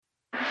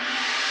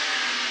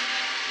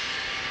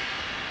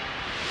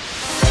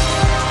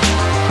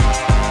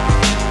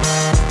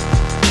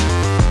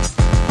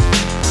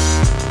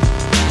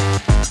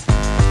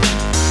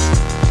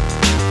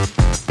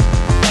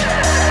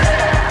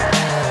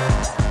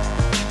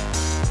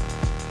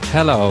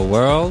Hello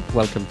world,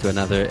 welcome to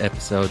another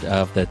episode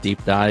of The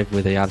Deep Dive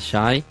with Eyal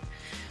Shai.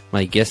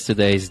 My guest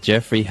today is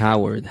Jeffrey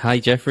Howard. Hi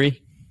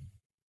Jeffrey.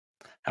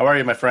 How are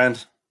you, my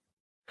friend?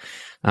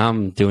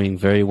 I'm doing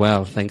very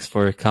well, thanks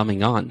for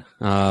coming on.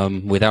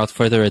 Without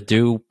further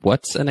ado,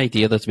 what's an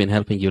idea that's been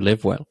helping you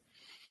live well?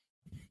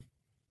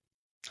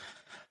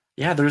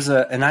 Yeah, there's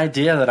an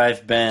idea that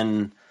I've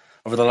been,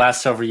 over the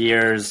last several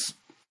years,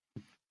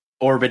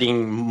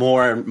 orbiting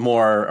more and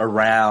more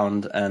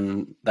around,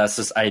 and that's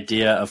this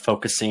idea of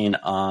focusing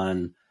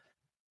on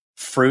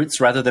fruits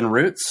rather than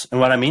roots. And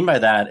what I mean by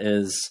that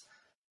is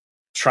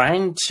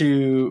trying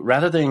to,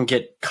 rather than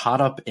get caught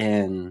up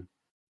in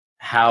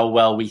how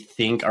well we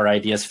think our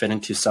ideas fit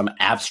into some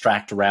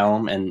abstract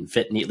realm and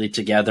fit neatly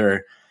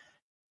together,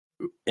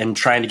 and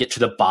trying to get to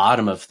the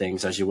bottom of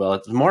things, as you will,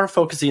 it's more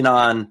focusing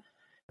on,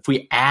 if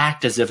we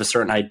act as if a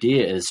certain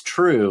idea is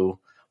true,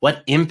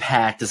 what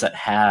impact does that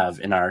have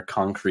in our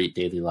concrete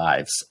daily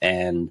lives?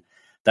 And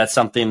that's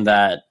something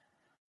that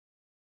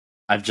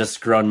I've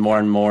just grown more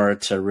and more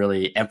to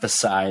really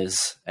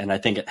emphasize. And I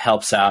think it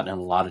helps out in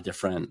a lot of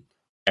different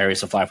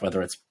areas of life,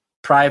 whether it's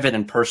private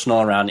and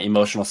personal around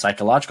emotional,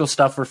 psychological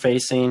stuff we're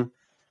facing,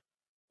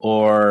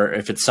 or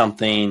if it's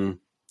something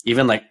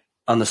even like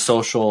on the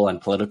social and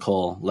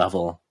political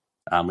level.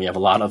 We have a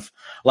lot of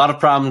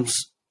problems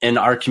in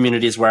our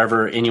communities,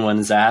 wherever anyone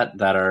is at,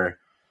 that are,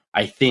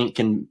 I think,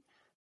 can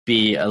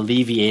be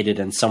alleviated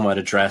and somewhat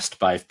addressed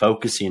by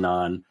focusing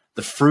on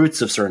the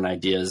fruits of certain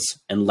ideas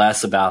and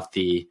less about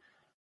the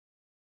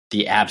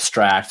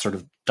abstract sort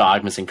of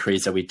dogmas and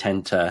creeds that we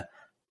tend to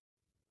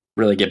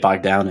really get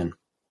bogged down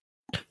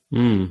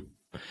in.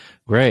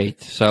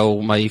 Great.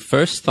 So my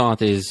first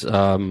thought is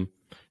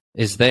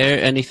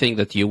there anything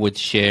that you would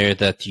share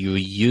that you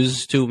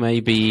used to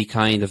maybe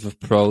kind of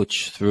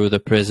approach through the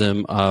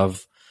prism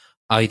of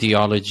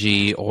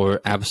ideology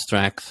or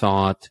abstract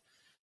thought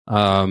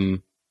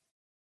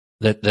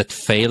that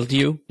failed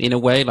you in a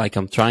way? Like,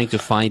 I'm trying to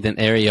find an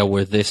area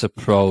where this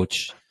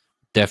approach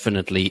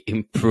definitely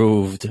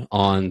improved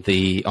on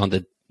the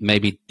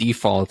maybe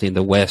default in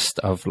the West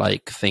of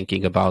like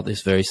thinking about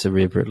this very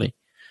cerebrally.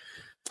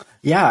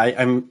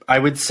 Yeah, I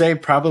would say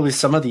probably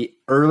some of the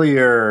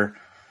earlier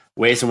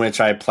ways in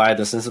which I applied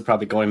this is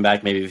probably going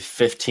back maybe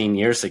 15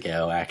 years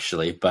ago,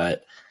 actually,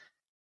 but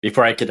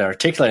before I could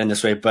articulate in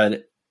this way,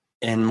 but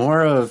in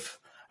more of,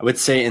 I would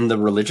say, in the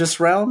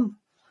religious realm.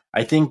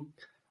 I think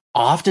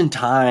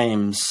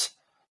oftentimes,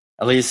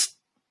 at least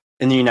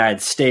in the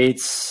United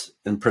States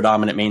and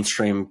predominant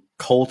mainstream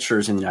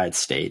cultures in the United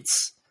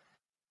States,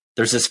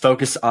 there's this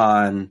focus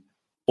on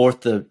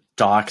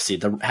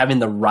orthodoxy, having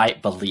the right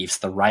beliefs,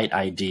 the right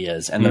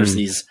ideas. And there's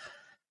these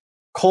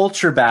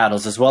culture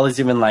battles, as well as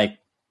even like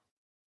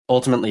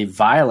ultimately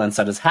violence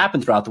that has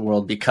happened throughout the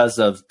world because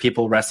of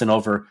people wrestling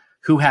over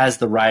who has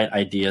the right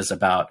ideas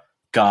about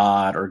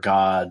God or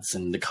gods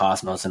and the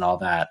cosmos and all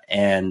that.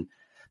 And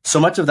so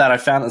much of that I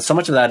found, so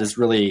much of that is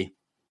really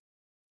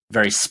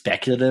very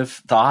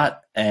speculative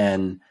thought.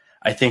 And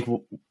I think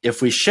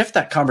if we shift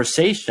that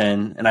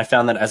conversation, and I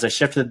found that as I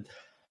shifted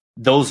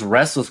those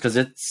wrestles, because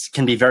it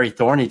can be very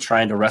thorny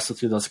trying to wrestle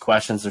through those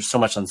questions. There's so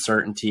much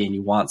uncertainty and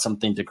you want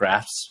something to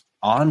grasp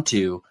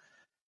onto,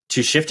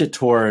 to shift it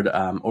toward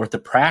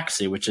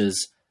orthopraxy, which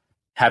is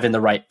having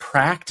the right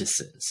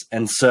practices.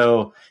 And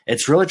so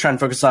it's really trying to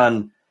focus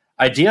on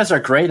ideas are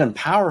great and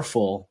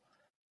powerful,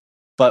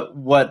 but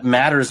what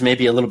matters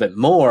maybe a little bit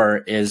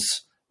more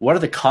is what are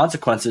the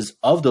consequences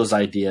of those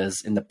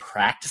ideas in the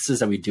practices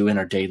that we do in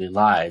our daily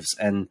lives.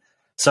 And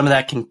some of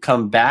that can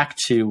come back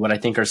to what I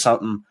think are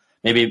some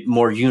maybe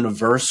more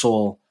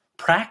universal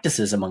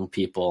practices among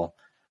people,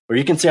 where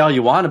you can say all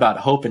you want about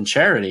hope and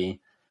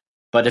charity,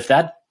 but if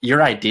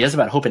your ideas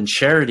about hope and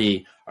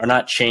charity are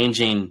not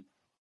changing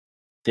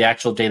the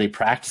actual daily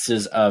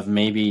practices of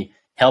maybe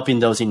helping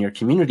those in your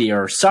community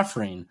or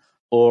suffering,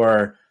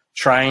 or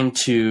trying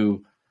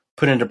to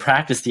put into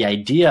practice the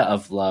idea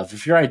of love,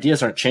 if your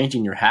ideas aren't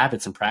changing your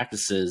habits and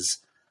practices,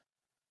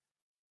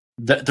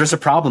 there's a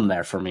problem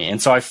there for me.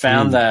 And so I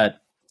found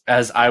that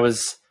as I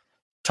was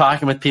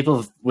talking with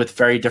people with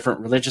very different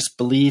religious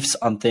beliefs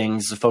on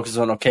things, the focus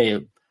on,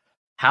 okay,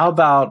 how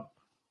about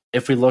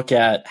if we look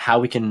at how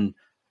we can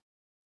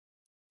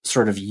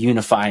sort of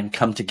unify and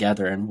come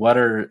together, and what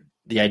are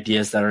the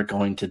ideas that are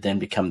going to then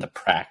become the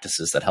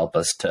practices that help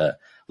us to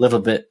live a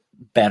bit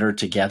better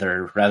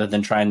together, rather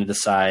than trying to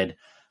decide,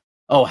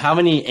 oh, how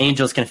many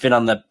angels can fit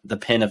on the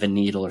pin of a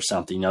needle or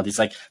something? You know, these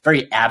like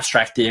very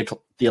abstract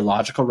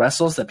theological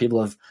wrestles that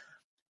people have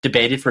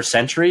debated for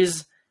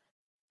centuries.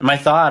 And my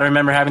thought, I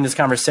remember having this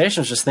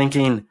conversation, was just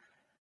thinking,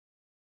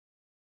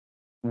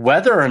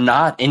 whether or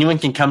not anyone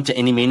can come to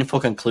any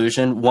meaningful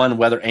conclusion, one,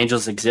 whether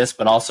angels exist,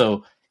 but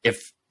also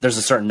if there's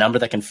a certain number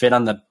that can fit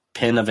on the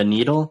pin of a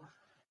needle,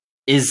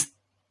 is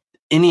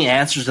any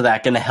answers to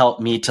that going to help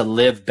me to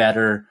live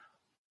better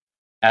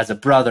as a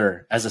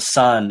brother, as a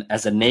son,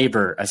 as a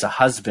neighbor, as a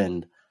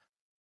husband?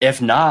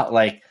 If not,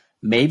 like,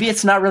 maybe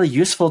it's not really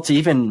useful to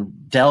even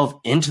delve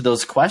into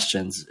those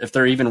questions if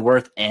they're even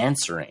worth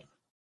answering.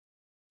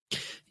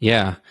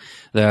 Yeah,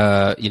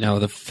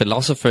 the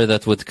philosopher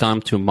that would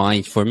come to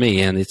mind for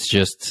me, and it's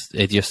just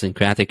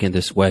idiosyncratic in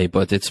this way,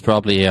 but it's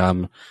probably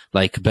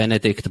like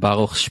Benedict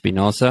Baruch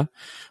Spinoza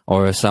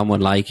or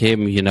someone like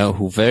him,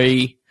 who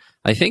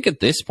I think at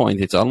this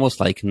point it's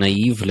almost like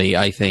naively,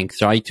 I think,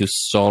 try to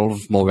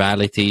solve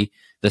morality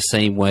the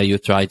same way you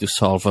try to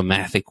solve a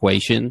math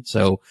equation.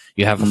 So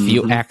you have a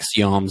few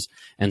axioms,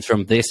 and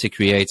from this it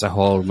creates a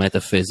whole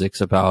metaphysics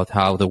about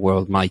how the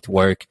world might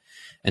work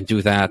and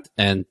do that.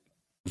 And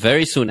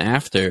very soon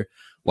after,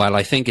 while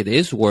I think it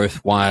is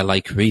worthwhile,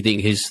 like reading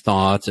his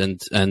thoughts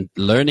and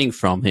learning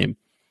from him,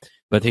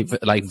 but he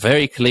like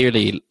very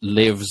clearly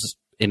lives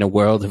in a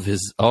world of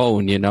his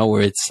own,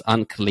 where it's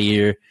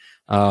unclear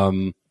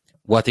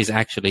what is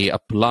actually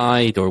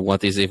applied or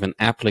what is even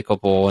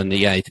applicable. And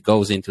yeah, it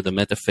goes into the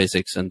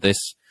metaphysics, and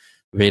this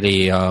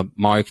really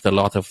marked a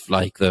lot of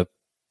like the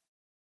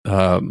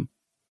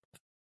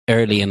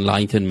early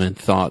Enlightenment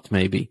thought,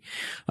 maybe.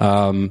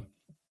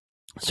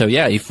 So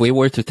yeah, if we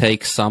were to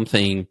take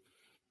something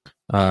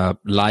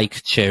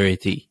like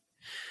charity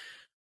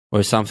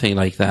or something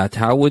like that,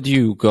 how would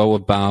you go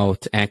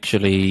about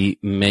actually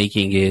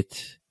making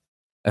it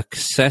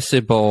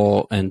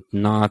accessible and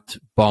not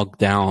bogged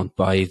down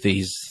by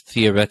these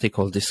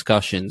theoretical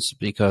discussions?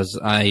 Because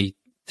I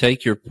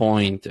take your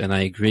point and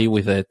I agree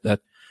with it that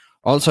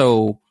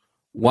also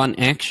one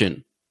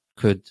action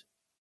could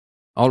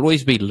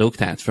always be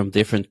looked at from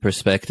different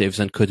perspectives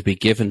and could be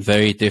given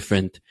very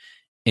different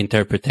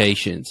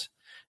interpretations.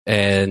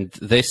 And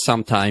this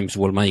sometimes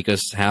will make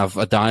us have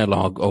a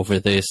dialogue over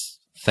this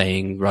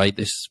thing, right?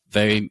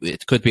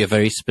 It could be a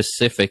very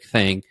specific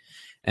thing,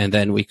 and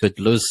then we could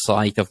lose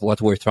sight of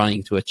what we're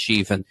trying to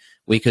achieve, and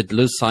we could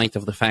lose sight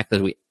of the fact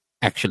that we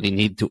actually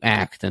need to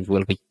act, and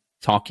we'll be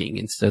talking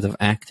instead of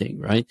acting,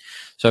 right?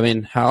 So, I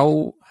mean,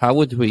 how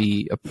would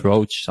we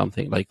approach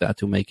something like that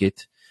to make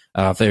it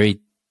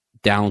very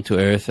down to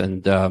earth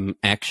and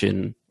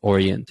action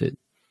oriented?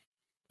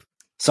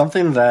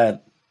 Something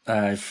that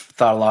I've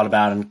thought a lot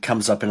about and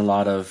comes up in a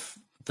lot of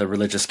the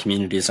religious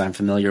communities I'm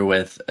familiar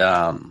with,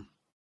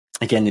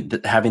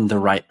 again, having the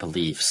right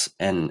beliefs.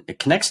 And it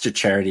connects to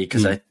charity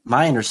because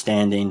my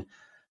understanding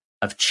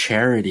of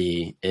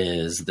charity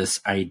is this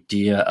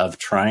idea of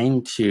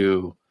trying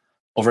to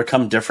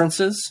overcome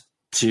differences,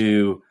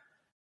 to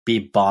be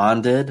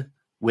bonded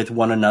with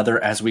one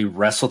another as we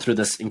wrestle through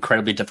this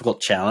incredibly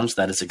difficult challenge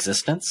that is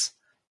existence.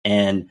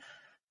 And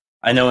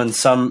I know in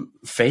some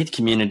faith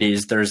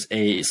communities, there's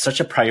such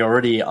a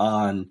priority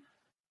on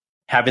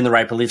having the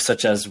right beliefs,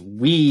 such as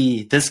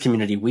this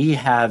community, we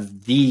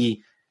have the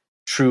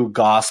true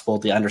gospel,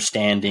 the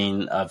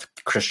understanding of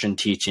Christian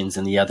teachings,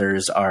 and the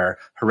others are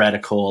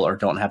heretical or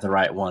don't have the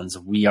right ones.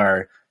 We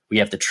have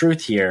the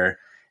truth here.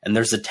 And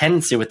there's a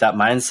tendency with that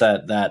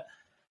mindset that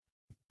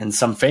in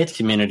some faith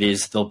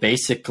communities, they'll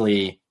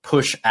basically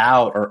push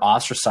out or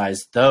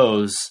ostracize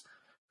those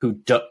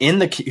who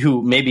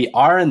maybe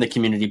are in the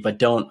community but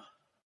don't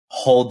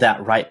hold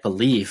that right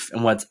belief.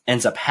 And what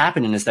ends up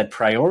happening is that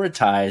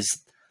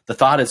the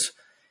thought is,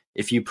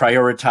 if you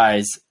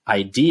prioritize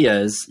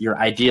your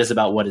ideas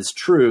about what is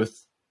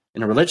truth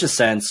in a religious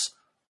sense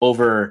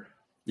over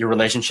your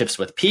relationships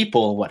with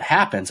people, what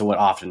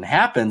often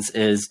happens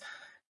is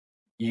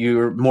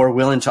you're more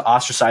willing to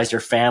ostracize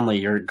your family.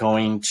 You're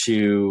going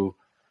to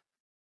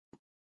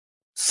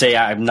say,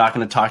 I'm not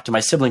going to talk to my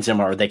siblings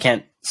anymore, or they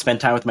can't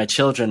spend time with my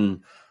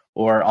children,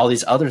 or all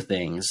these other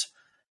things.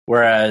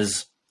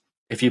 Whereas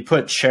if you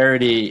put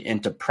charity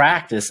into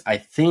practice, I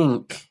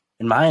think,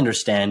 in my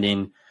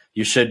understanding,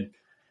 you should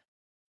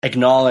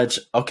acknowledge,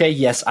 okay,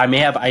 yes, I may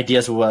have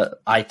ideas of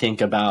what I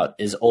think about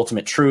is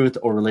ultimate truth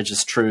or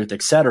religious truth,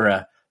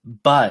 etc.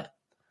 But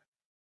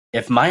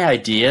if my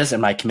ideas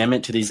and my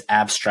commitment to these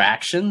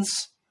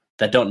abstractions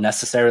that don't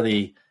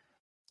necessarily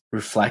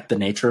reflect the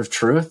nature of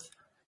truth,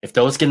 if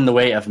those get in the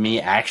way of me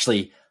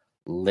actually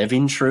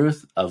living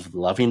truth, of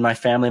loving my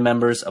family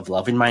members, of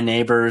loving my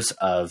neighbors,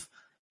 of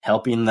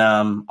helping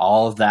them,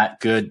 all of that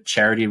good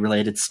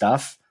charity-related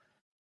stuff,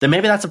 then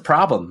maybe that's a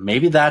problem.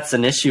 Maybe that's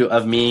an issue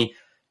of me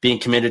being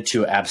committed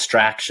to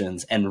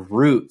abstractions and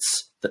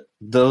roots.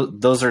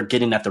 Those are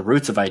getting at the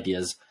roots of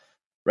ideas.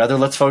 Rather,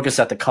 let's focus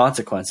at the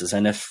consequences.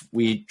 And if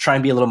we try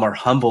and be a little more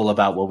humble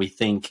about what we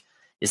think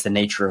is the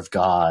nature of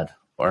God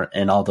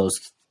and all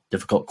those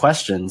difficult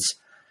questions,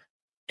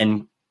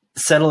 and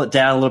settle it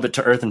down a little bit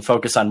to earth and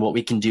focus on what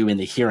we can do in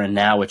the here and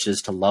now, which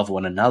is to love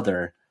one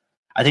another,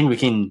 I think we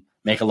can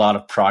make a lot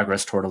of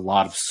progress toward a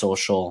lot of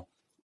social,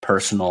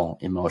 personal,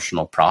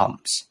 emotional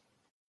problems.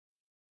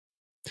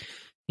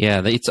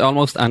 Yeah, it's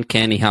almost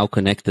uncanny how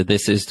connected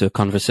this is to a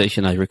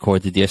conversation I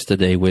recorded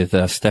yesterday with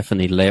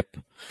Stephanie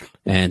Lepp,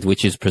 and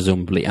which is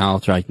presumably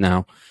out right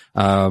now.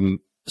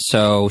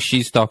 So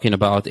she's talking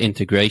about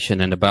integration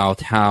and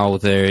about how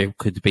there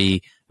could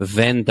be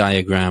Venn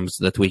diagrams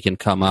that we can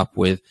come up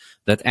with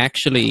that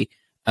actually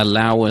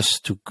allow us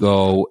to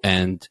go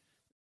and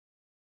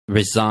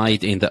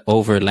reside in the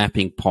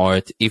overlapping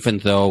part, even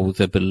though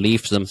the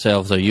beliefs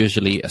themselves are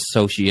usually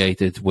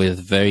associated with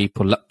very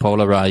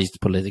polarized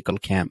political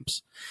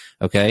camps.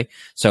 Okay,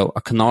 so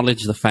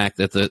acknowledge the fact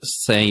that at the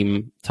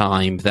same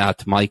time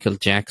that Michael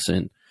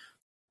Jackson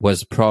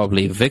was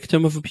probably a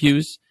victim of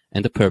abuse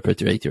and a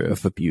perpetrator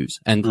of abuse,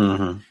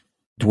 and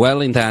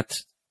dwell in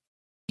that,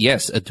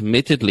 yes,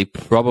 admittedly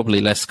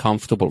probably less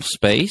comfortable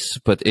space,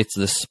 but it's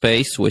the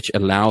space which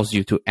allows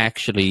you to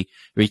actually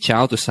reach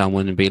out to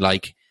someone and be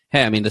like,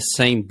 hey, I'm in the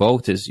same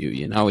boat as you.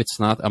 You know,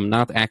 I'm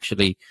not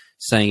actually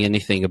saying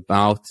anything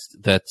about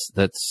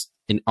that's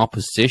in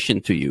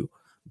opposition to you,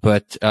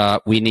 but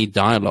we need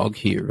dialogue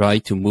here,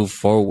 right, to move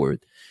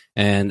forward.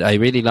 And I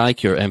really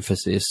like your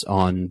emphasis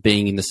on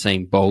being in the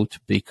same boat,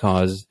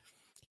 because,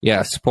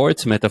 yeah, a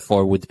sports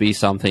metaphor would be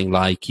something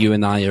like you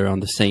and I are on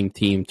the same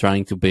team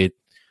trying to beat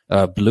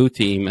blue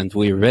team and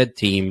we're red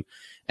team.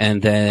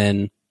 And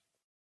then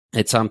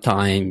at some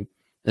point,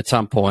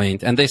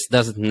 and this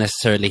doesn't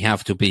necessarily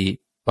have to be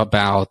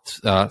about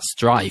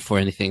strife or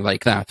anything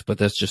like that, but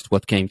that's just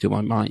what came to my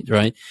mind,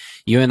 right?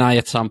 You and I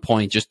at some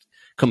point just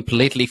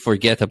completely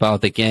forget about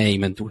the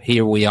game, and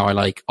here we are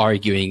like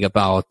arguing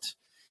about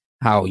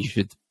how you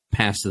should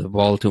pass the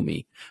ball to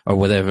me or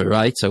whatever,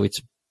 right? So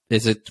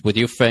would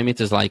you frame it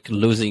as like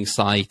losing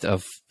sight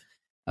of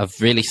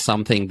really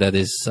something that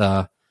is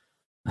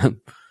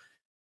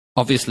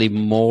obviously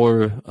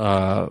more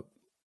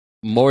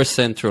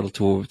central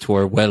to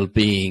our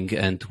well-being,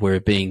 and we're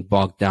being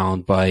bogged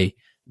down by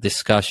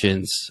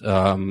discussions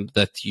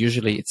that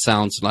usually it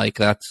sounds like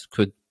that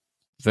could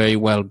very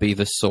well be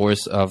the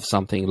source of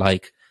something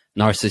like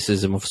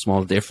narcissism of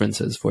small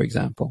differences, for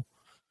example?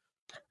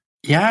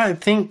 Yeah,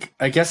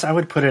 I guess I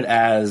would put it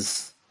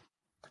as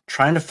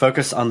trying to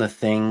focus on the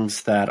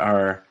things that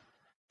are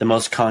the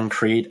most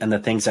concrete and the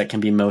things that can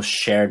be most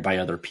shared by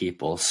other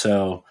people.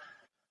 So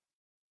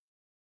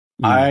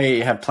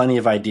I have plenty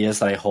of ideas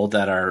that I hold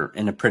that are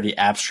in a pretty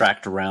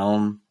abstract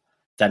realm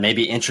that may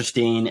be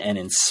interesting and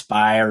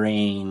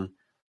inspiring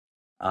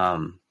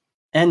and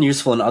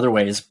useful in other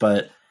ways.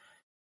 But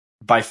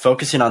by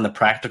focusing on the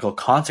practical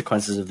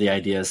consequences of the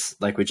ideas,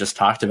 like we just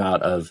talked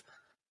about, of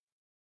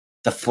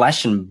the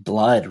flesh and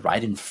blood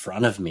right in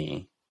front of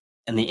me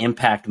and the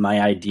impact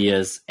my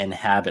ideas and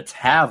habits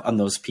have on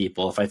those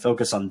people, if I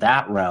focus on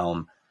that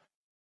realm,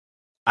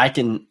 I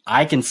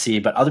can see,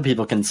 but other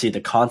people can see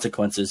the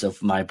consequences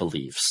of my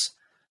beliefs.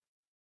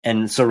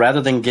 And so rather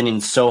than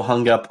getting so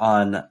hung up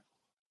on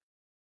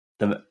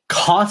the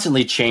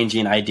constantly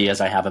changing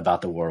ideas I have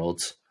about the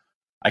world,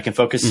 I can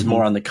focus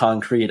more on the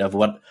concrete of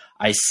what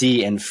I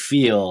see and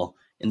feel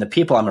in the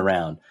people I'm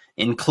around,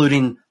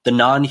 including the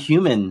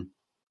non-human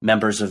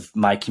members of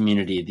my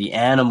community, the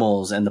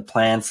animals and the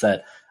plants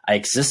that I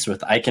exist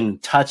with. I can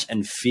touch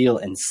and feel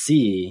and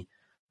see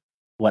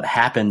what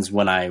happens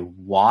when I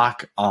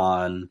walk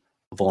on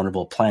a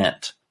vulnerable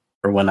plant,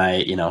 or when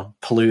I,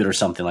 pollute or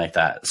something like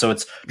that. So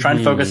it's trying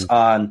to focus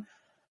on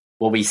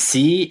what we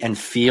see and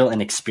feel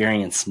and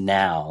experience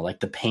now, like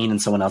the pain in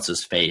someone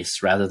else's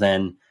face, rather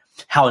than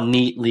how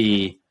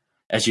neatly,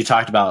 as you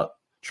talked about,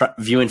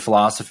 viewing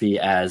philosophy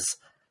as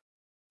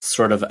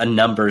sort of a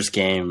numbers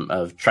game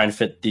of trying to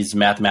fit these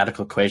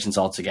mathematical equations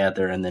all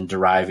together and then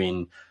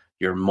deriving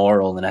your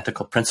moral and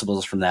ethical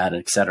principles from that,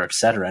 et cetera, et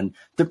cetera. And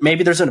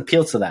maybe there's an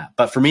appeal to that,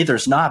 but for me,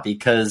 there's not,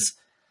 because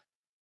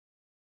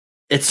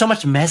it's so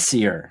much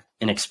messier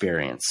in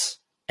experience.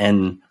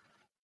 And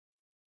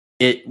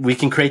we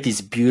can create these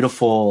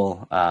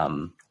beautiful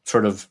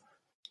sort of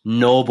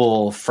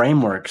noble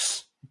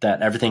frameworks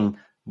that everything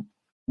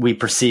we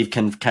perceive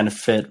can kind of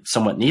fit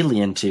somewhat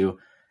neatly into,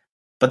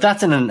 but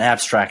that's in an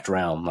abstract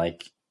realm.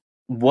 Like,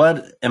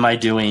 what am I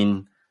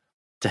doing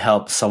to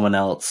help someone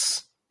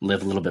else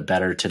live a little bit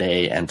better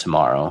today and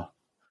tomorrow?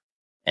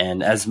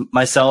 And as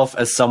myself,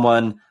 as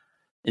someone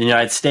in the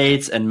United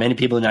States, and many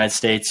people in the United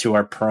States who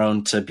are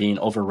prone to being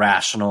over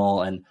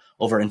rational and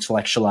over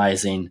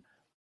intellectualizing,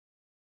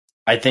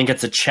 I think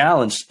it's a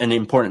challenge, an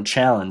important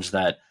challenge,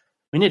 that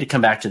we need to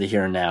come back to the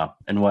here and now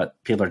and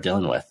what people are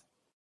dealing with.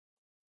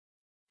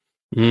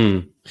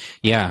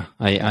 Yeah,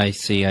 I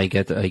see. I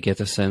get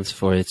a sense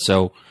for it.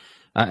 So,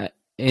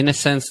 in a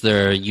sense,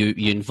 there you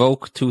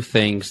invoke two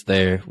things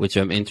there, which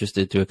I'm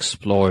interested to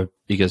explore,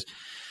 because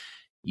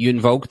you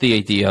invoke the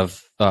idea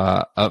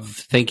of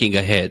thinking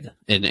ahead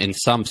in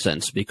some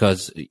sense,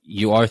 because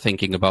you are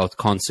thinking about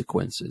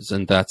consequences,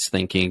 and that's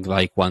thinking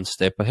like one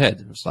step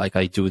ahead. It's like,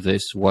 I do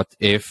this, what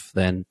if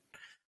then?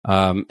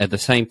 At the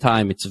same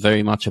time, it's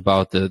very much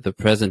about the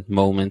present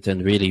moment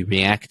and really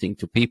reacting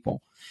to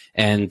people.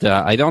 And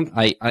I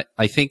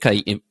think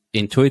I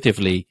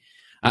intuitively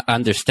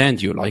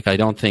understand you. Like, I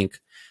don't think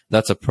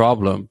that's a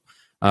problem.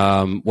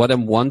 What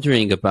I'm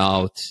wondering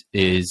about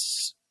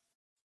is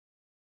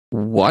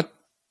what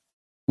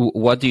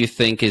do you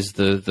think is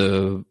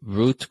the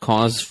root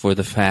cause for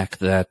the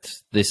fact that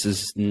this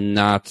is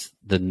not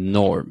the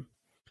norm?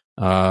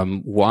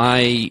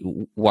 Why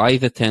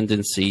the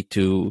tendency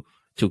to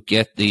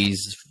get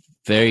these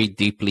very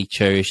deeply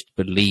cherished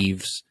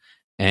beliefs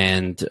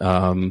and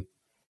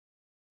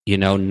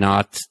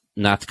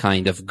not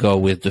kind of go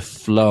with the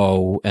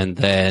flow, and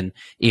then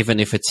even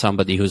if it's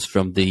somebody who's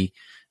from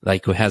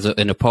who has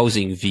an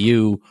opposing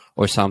view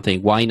or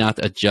something, why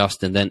not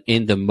adjust and then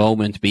in the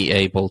moment be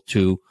able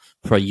to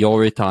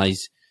prioritize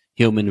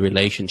human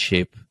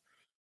relationship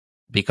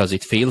because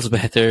it feels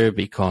better,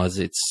 because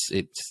it's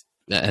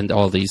and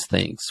all these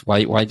things.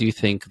 Why do you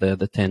think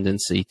the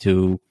tendency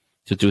to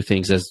do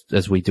things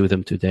as we do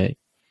them today?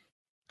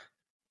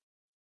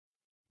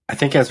 I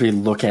think as we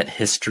look at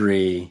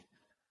history,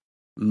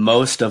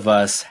 most of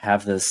us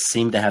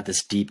seem to have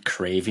this deep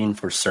craving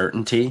for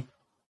certainty.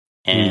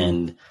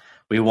 And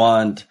we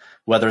want,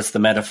 whether it's the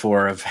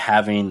metaphor of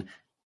having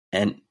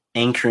an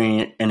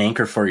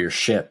anchor for your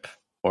ship,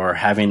 or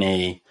having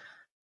a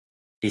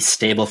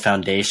stable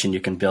foundation you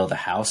can build a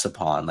house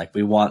upon. Like,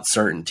 we want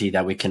certainty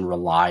that we can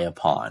rely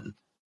upon.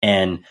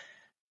 And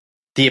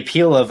the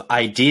appeal of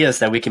ideas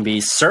that we can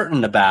be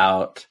certain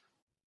about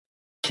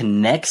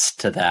connects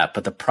to that.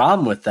 But the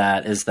problem with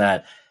that is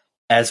that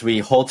as we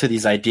hold to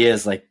these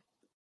ideas, like,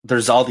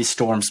 there's all these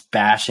storms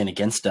bashing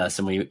against us,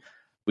 and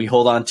we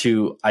hold on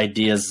to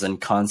ideas and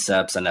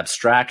concepts and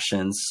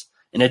abstractions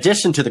in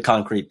addition to the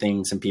concrete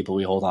things and people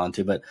we hold on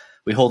to, but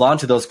we hold on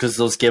to those because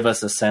those give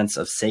us a sense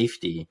of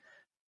safety.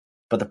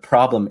 But the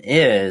problem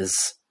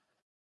is,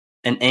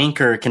 an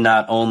anchor can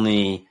not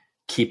only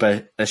keep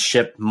a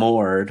ship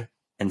moored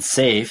and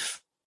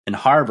safe in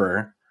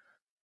harbor,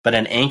 but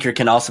an anchor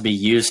can also be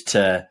used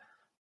to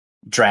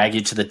drag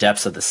you to the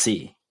depths of the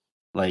sea.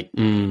 Like,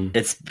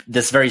 it's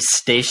this very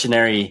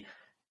stationary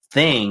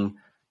thing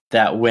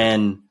that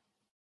when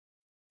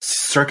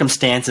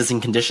circumstances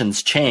and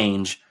conditions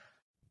change,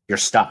 you're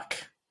stuck.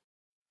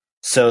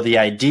 So the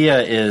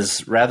idea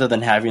is, rather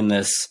than having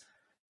this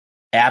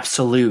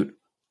absolute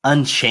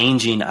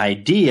unchanging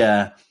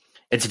idea,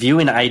 it's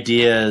viewing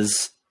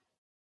ideas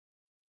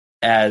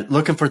as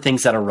looking for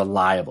things that are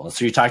reliable.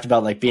 So you talked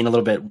about like being a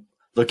little bit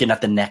looking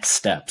at the next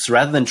steps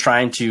rather than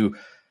trying to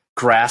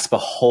grasp a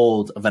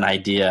hold of an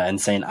idea and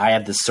saying, I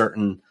have this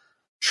certain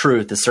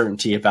truth, the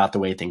certainty about the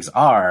way things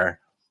are,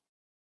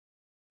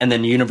 and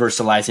then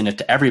universalizing it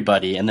to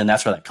everybody. And then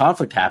that's where that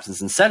conflict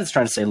happens. Instead, it's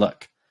trying to say,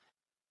 look,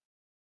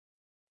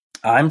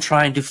 I'm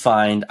trying to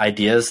find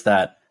ideas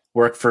that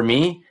work for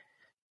me.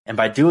 And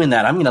by doing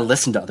that, I'm going to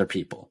listen to other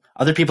people.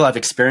 Other people have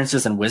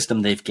experiences and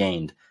wisdom they've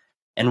gained.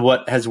 And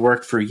what has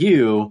worked for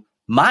you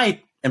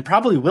might and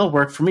probably will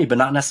work for me, but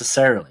not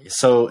necessarily.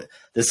 So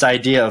this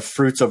idea of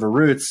fruits over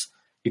roots,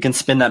 you can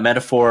spin that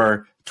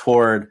metaphor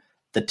toward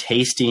the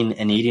tasting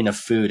and eating of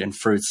food and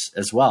fruits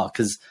as well.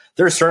 Because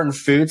there are certain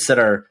foods that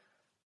are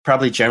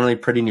probably generally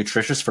pretty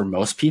nutritious for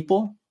most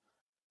people,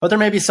 but there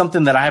may be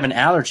something that I have an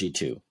allergy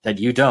to that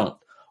you don't.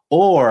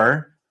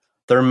 Or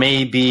there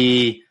may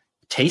be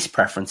taste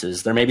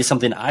preferences. There may be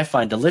something I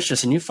find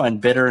delicious and you find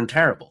bitter and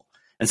terrible.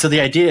 And so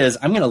the idea is,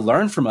 I'm going to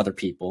learn from other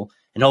people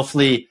and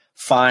hopefully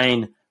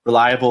find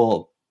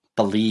reliable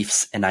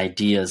beliefs and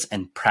ideas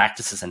and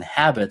practices and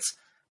habits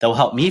that will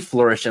help me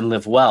flourish and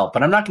live well.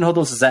 But I'm not going to hold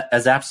those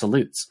as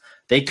absolutes.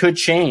 They could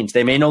change.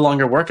 They may no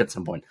longer work at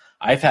some point.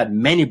 I've had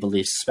many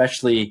beliefs,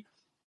 especially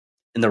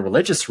in the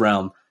religious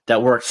realm,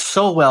 that worked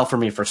so well for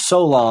me for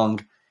so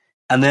long,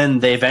 and then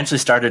they eventually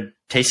started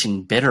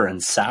tasting bitter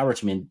and sour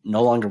to me and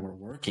no longer were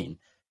working.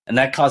 And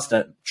that caused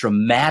a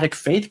dramatic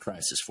faith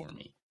crisis for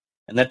me.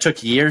 And that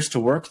took years to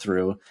work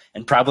through,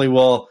 and probably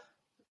will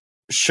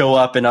show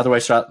up in other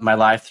ways throughout my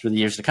life through the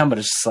years to come. But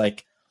it's just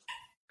like,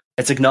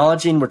 it's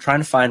acknowledging we're trying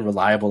to find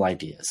reliable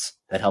ideas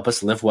that help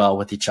us live well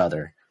with each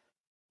other,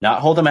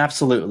 not hold them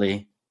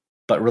absolutely,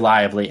 but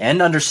reliably,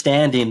 and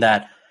understanding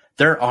that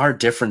there are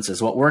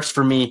differences. What works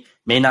for me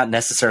may not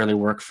necessarily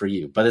work for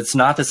you, but it's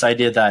not this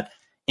idea that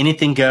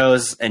anything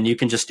goes and you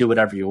can just do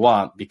whatever you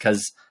want,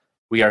 because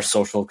we are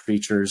social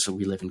creatures.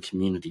 We live in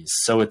communities.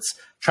 So it's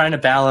trying to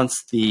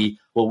balance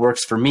what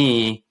works for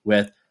me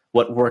with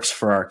what works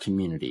for our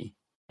community.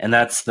 And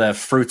that's the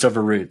fruits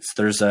over roots.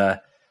 There's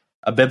a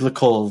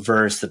biblical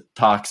verse that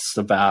talks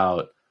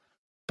about,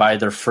 by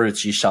their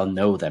fruits you shall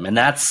know them. And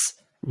that's,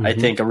 I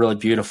think, a really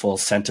beautiful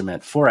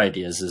sentiment for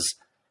ideas is,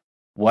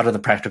 what are the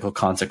practical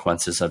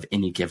consequences of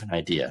any given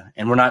idea?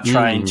 And we're not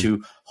trying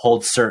to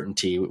hold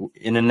certainty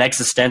in an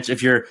existential.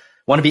 If you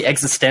want to be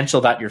existential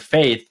about your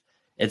faith,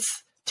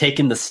 it's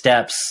taking the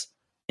steps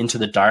into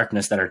the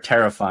darkness that are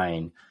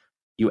terrifying.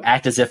 You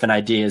act as if an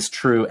idea is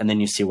true, and then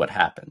you see what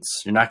happens.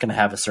 You're not going to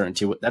have a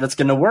certainty that it's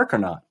going to work or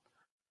not.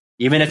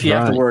 Even if you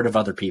have the word of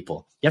other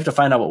people, you have to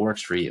find out what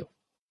works for you.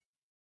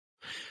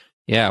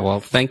 Yeah, well,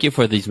 thank you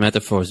for these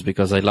metaphors,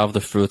 because I love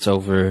the fruits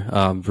over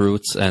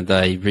roots, and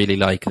I really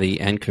like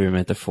the anchor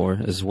metaphor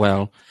as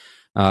well.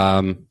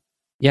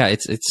 Yeah,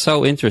 it's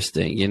so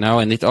interesting,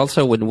 and it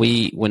also, when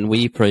we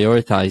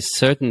prioritize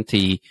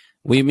certainty,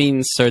 we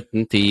mean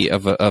certainty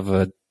of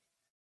a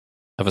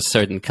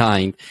certain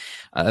kind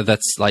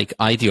that's like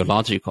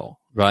ideological,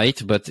 right?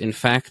 But in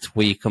fact,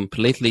 we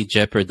completely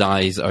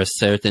jeopardize our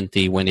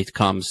certainty when it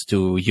comes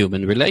to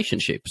human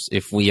relationships.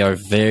 If we are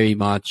very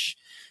much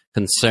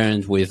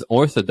concerned with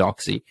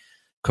orthodoxy,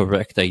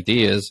 correct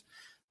ideas,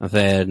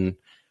 then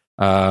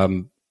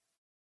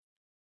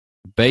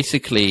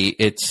basically,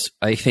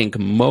 I think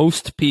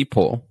most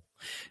people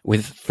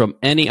from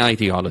any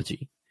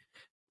ideology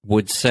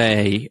would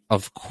say,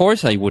 of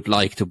course, I would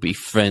like to be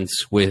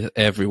friends with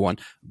everyone,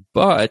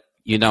 but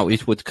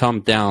it would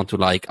come down to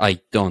like, I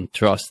don't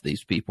trust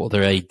these people.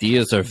 Their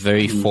ideas are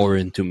very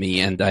foreign to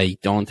me, and I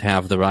don't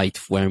have the right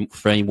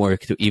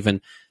framework to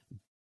even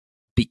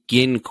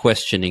begin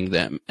questioning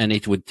them. And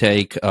it would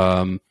take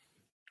a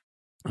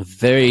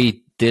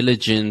very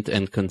diligent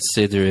and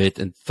considerate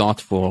and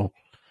thoughtful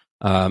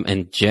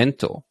and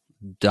gentle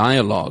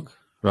dialogue,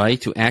 right,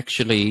 to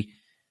actually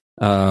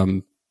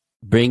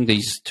bring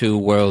these two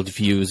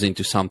worldviews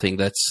into something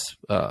that's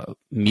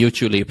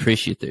mutually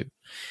appreciative.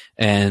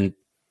 And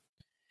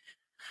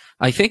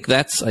I think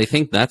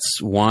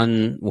that's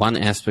one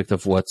aspect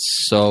of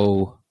what's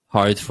so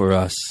hard for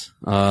us,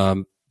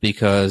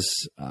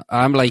 because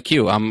I'm like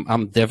you.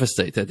 I'm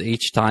devastated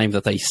each time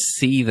that I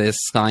see this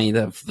kind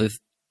of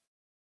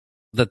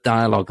the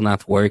dialogue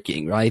not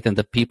working, right, and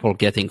the people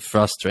getting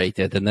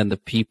frustrated, and then the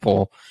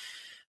people,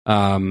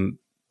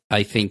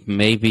 I think,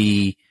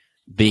 maybe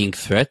being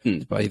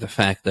threatened by the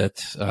fact that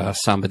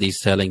somebody's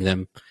telling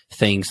them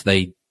things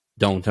they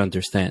don't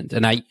understand.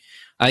 And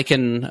I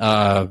can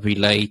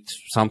relate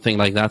something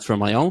like that from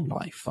my own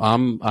life.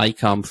 I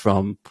come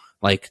from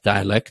like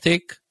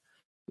dialectic,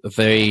 a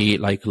very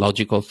like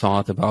logical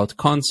thought about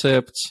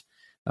concepts.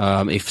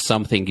 If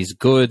something is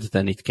good,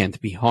 then it can't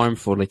be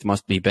harmful. It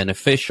must be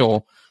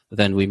beneficial.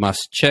 Then we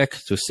must check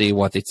to see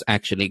what it's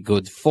actually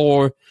good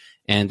for,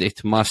 and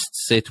it must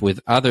sit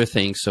with other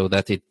things so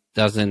that it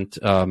doesn't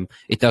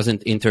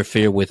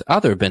interfere with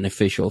other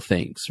beneficial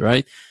things,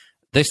 right?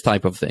 This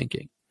type of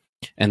thinking.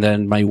 And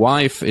then my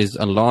wife is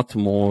a lot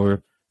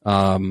more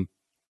in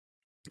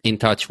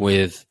touch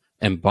with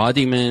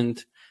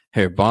embodiment,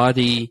 her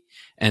body.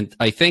 And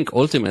I think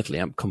ultimately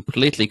I'm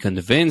completely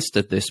convinced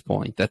at this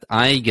point that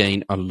I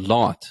gain a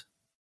lot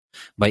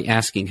by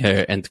asking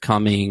her and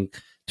coming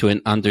to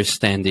an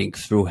understanding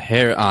through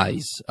her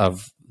eyes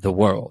of the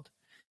world.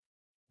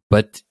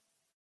 But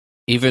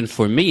even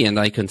for me, and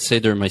I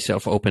consider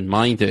myself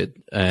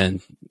open-minded,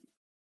 and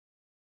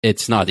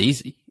it's not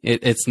easy.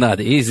 It's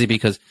not easy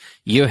because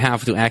you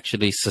have to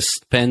actually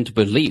suspend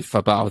belief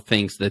about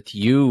things that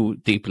you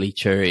deeply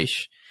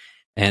cherish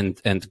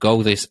and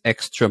go this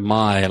extra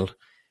mile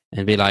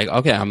and be like,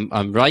 okay,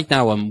 I'm right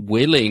now, I'm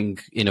willing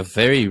in a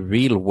very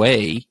real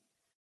way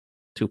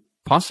to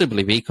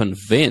possibly be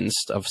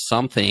convinced of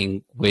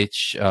something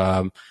which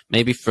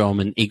maybe from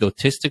an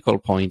egotistical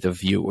point of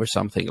view or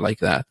something like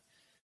that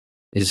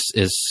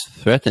is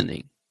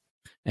threatening.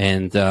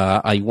 And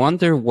I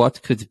wonder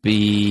what could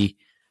be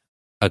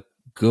a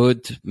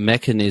good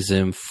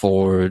mechanism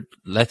for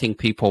letting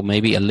people,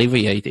 maybe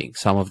alleviating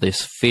some of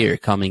this fear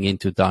coming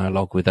into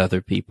dialogue with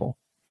other people.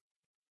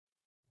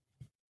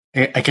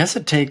 I guess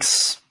it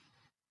takes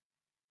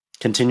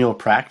continual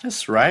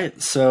practice, right?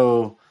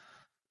 So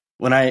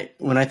when I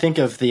think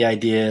of the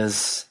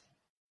ideas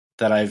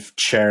that I've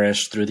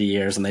cherished through the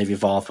years, and they've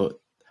evolved,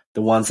 but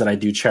the ones that I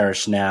do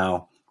cherish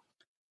now,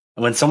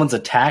 when someone's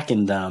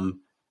attacking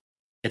them,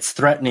 it's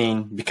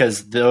threatening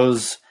because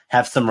those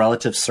have some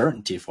relative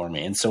certainty for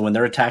me. And so when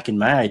they're attacking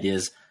my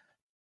ideas,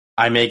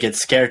 I may get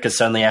scared because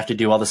suddenly I have to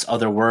do all this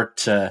other work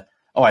to,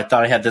 I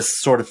thought I had this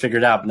sort of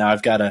figured out, but now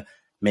I've got to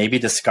maybe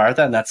discard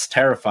that, and that's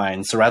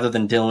terrifying. So rather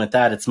than dealing with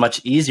that, it's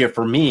much easier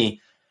for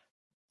me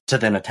to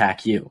then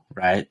attack you,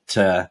 right?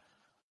 To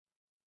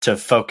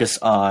focus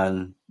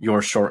on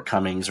your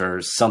shortcomings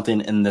or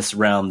something in this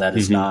realm that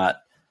is not,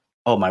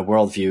 my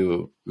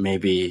worldview may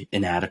be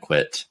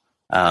inadequate.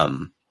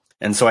 And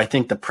so I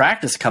think the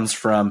practice comes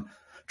from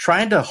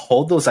trying to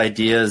hold those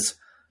ideas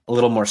a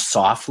little more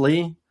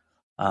softly.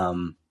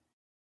 I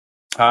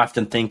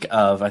often think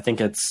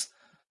it's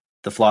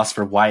the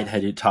philosopher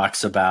Whitehead who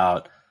talks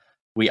about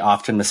we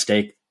often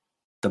mistake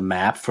the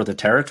map for the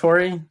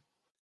territory. And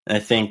I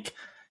think,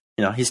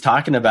 he's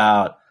talking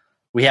about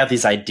we have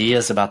these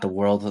ideas about the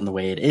world and the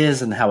way it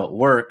is and how it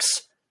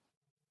works,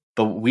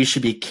 but we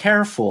should be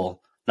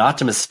careful not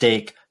to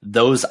mistake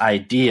those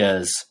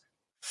ideas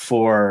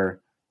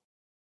for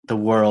the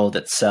world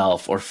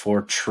itself or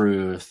for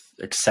truth,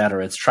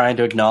 etc. It's trying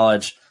to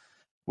acknowledge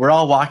we're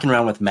all walking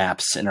around with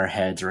maps in our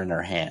heads or in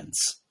our hands,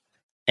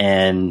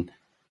 and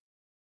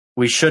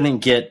we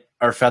shouldn't get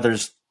our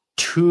feathers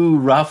too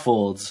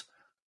ruffled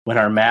when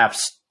our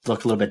maps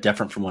look a little bit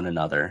different from one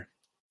another,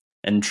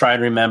 and try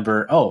to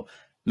remember,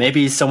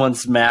 maybe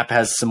someone's map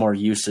has some more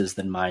uses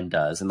than mine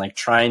does, and like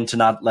trying to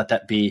not let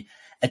that be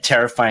a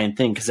terrifying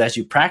thing, because as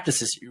you practice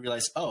this, you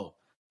realize, well,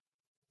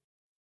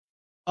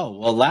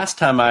 last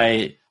time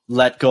I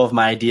let go of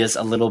my ideas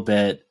a little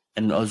bit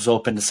and was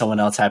open to someone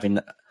else having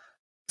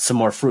some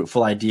more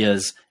fruitful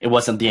ideas, it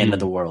wasn't the end of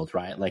the world,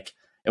 right? Like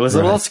it was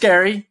a little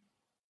scary,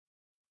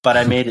 but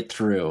I made it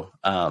through.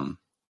 And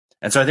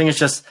so I think it's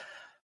just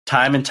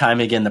time and time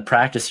again, the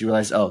practice, you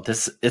realize,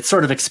 it's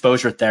sort of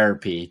exposure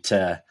therapy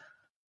to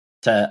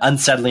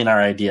unsettling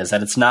our ideas,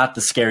 that it's not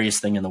the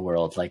scariest thing in the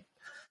world. Like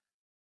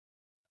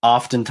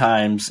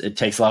oftentimes it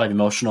takes a lot of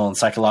emotional and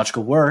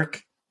psychological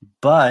work,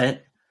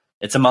 but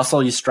it's a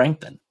muscle you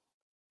strengthen.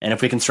 And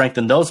if we can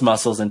strengthen those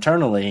muscles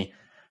internally,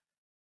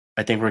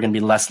 I think we're going to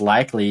be less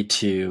likely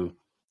to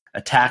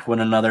attack one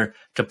another,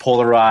 to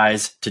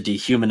polarize, to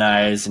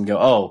dehumanize, and go,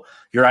 oh,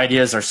 your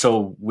ideas are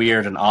so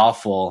weird and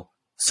awful.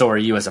 So are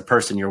you as a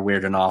person. You're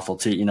weird and awful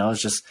too.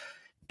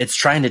 It's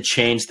trying to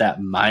change that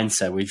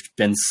mindset. We've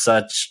been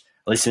such,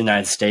 at least in the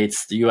United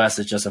States, the US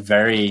is just a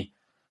very,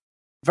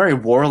 very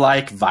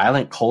warlike,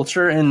 violent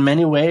culture in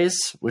many ways,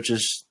 which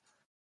is,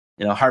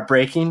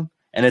 heartbreaking.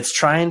 And it's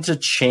trying to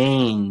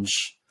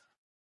change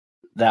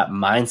that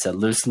mindset,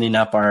 loosening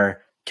up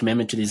our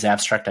commitment to these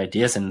abstract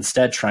ideas, and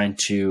instead trying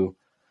to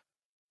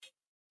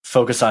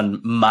focus on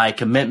my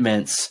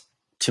commitments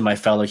to my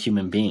fellow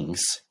human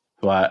beings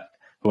who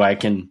I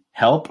can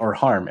help or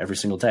harm every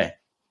single day.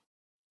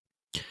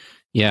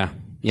 Yeah,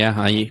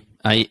 I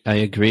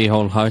agree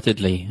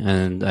wholeheartedly,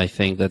 and I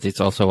think that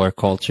it's also our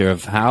culture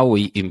of how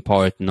we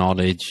impart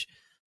knowledge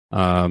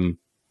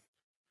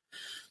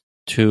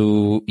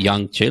to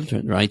young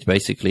children, right?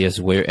 Basically,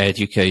 as we're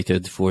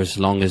educated for as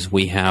long as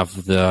we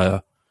have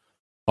the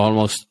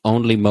almost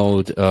only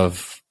mode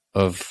of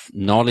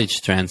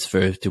knowledge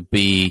transfer to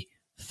be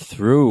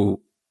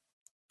through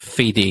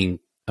feeding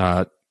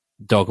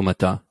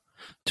dogmata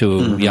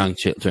to young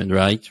children,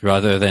 right?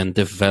 Rather than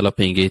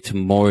developing it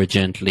more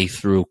gently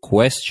through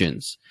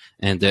questions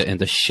and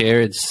the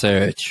shared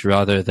search,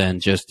 rather than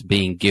just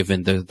being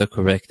given the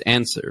correct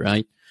answer,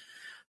 right?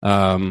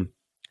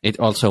 It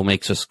also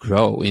makes us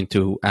grow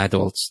into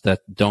adults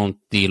that don't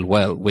deal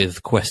well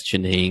with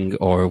questioning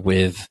or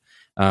with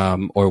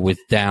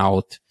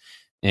doubt.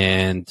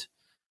 And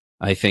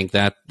I think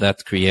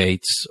that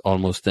creates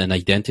almost an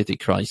identity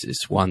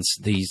crisis once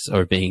these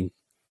are being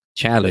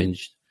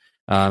challenged.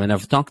 And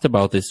I've talked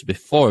about this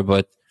before,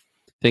 but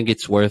I think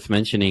it's worth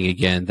mentioning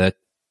again that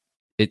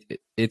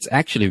it's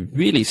actually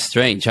really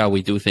strange how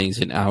we do things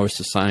in our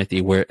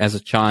society, where as a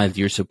child,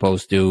 you're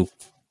supposed to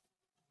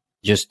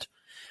just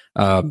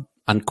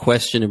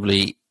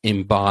unquestionably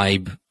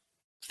imbibe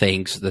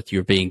things that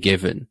you're being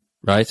given,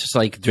 right? It's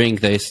like,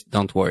 drink this,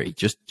 don't worry,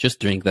 just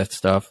drink that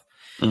stuff.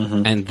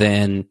 And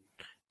then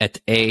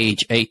at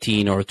age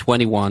 18 or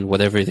 21,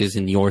 whatever it is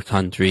in your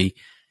country,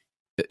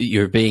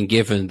 you're being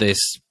given this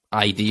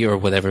ID or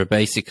whatever,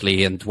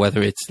 basically, and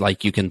whether it's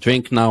like you can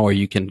drink now or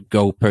you can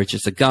go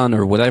purchase a gun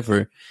or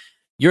whatever,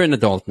 you're an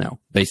adult now,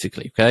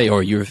 basically, okay?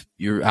 Or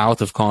you're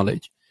out of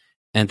college.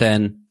 And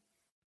then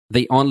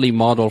the only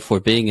model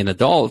for being an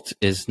adult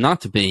is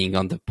not being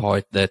on the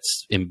part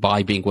that's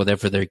imbibing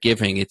whatever they're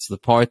giving. It's the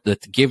part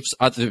that gives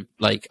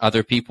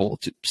other people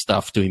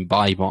stuff to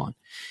imbibe on.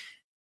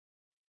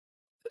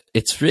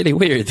 It's really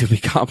weird to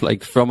become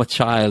from a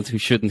child who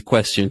shouldn't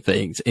question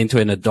things into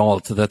an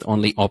adult that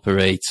only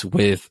operates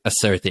with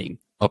asserting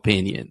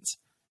opinions.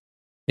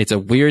 It's a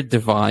weird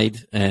divide,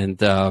 and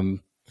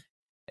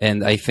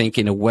I think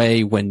in a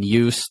way, when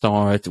you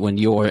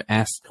are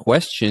asked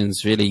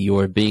questions, really you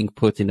are being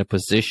put in a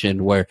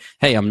position where,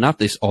 hey, I'm not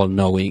this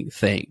all-knowing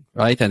thing,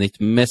 right? And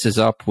it messes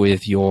up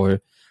with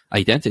your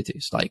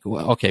identities. Like,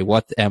 well, okay,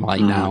 what am I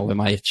now?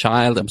 Am I a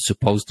child? I'm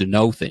supposed to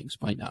know things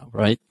by now,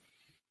 right?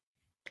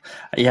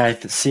 Yeah, I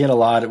see it a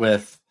lot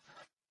with,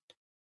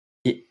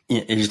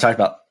 you talk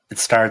about, it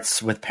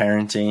starts with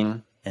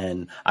parenting,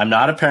 and I'm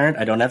not a parent.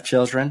 I don't have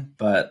children,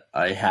 but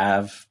I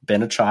have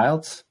been a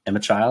child, am a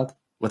child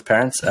with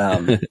parents,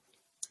 and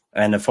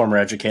a former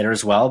educator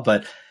as well.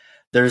 But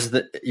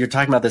you're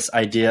talking about this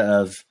idea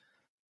of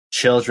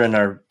children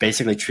are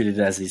basically treated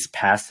as these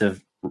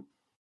passive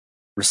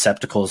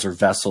receptacles or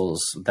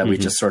vessels that we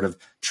just sort of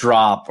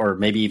drop or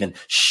maybe even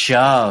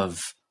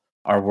shove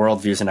our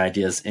worldviews and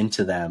ideas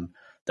into them,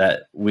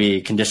 that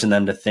we condition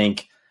them to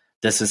think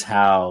this is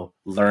how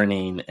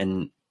learning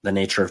and the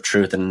nature of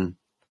truth and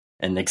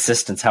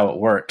existence, how it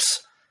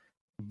works.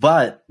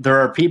 But there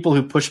are people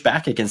who push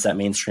back against that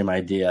mainstream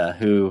idea,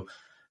 who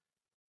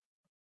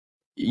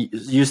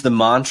use the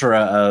mantra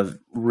of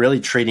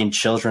really treating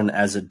children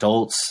as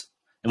adults.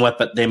 And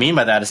what they mean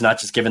by that is not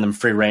just giving them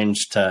free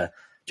range to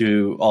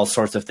do all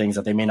sorts of things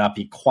that they may not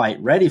be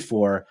quite ready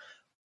for,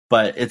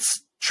 but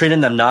it's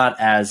treating them not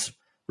as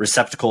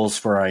receptacles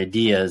for our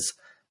ideas,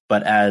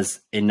 but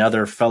as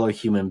another fellow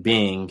human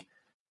being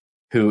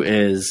who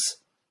is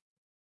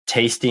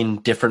tasting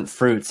different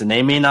fruits. And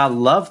they may not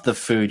love the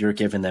food you're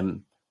giving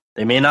them.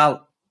 It may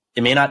not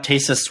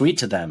taste as sweet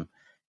to them.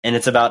 And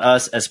it's about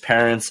us as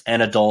parents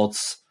and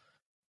adults,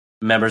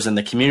 members in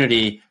the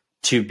community,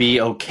 to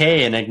be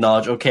okay and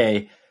acknowledge,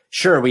 okay,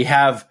 sure, we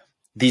have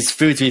these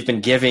foods we've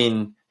been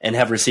giving and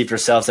have received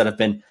ourselves that have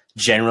been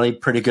generally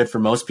pretty good for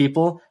most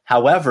people.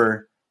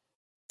 However,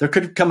 there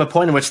could come a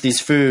point in which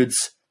these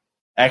foods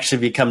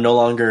actually become no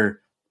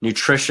longer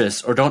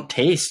nutritious or don't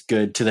taste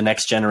good to the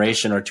next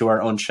generation or to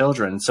our own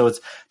children. So it's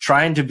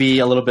trying to be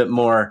a little bit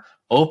more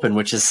open,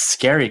 which is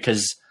scary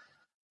because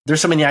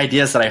there's so many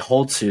ideas that I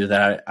hold to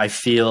that I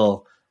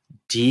feel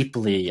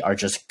deeply are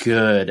just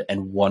good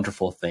and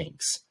wonderful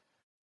things.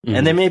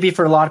 And they may be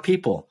for a lot of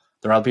people.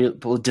 There are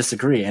people who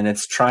disagree. And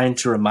it's trying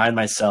to remind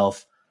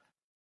myself,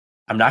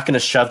 I'm not going to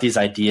shove these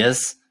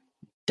ideas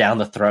down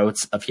the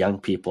throats of young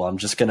people. I'm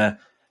just going to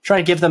try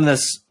and give them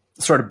this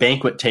sort of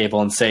banquet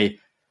table and say,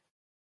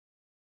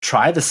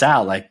 try this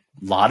out. Like,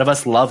 a lot of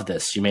us love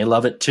this. You may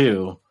love it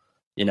too,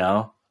 you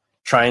know,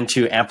 trying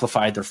to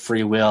amplify their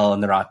free will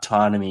and their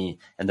autonomy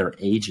and their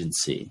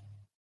agency.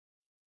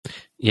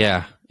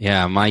 Yeah.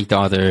 Yeah. My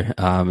daughter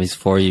is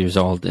 4 years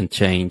old and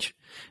change.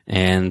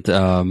 And,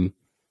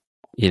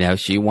 you know,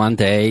 she one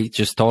day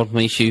just told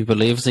me she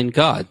believes in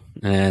God.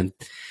 And,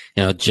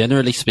 you know,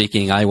 generally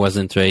speaking, I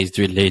wasn't raised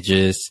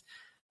religious.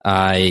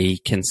 I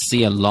can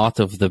see a lot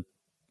of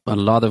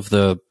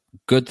the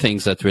good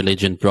things that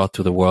religion brought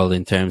to the world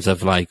in terms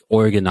of like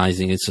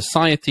organizing a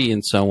society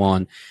and so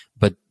on.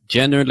 But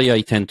generally,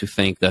 I tend to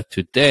think that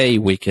today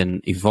we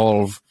can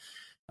evolve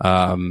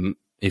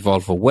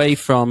away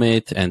from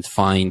it and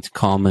find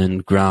common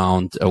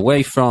ground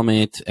away from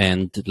it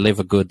and live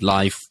a good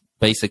life,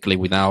 basically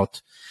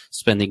without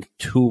spending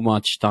too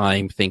much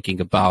time thinking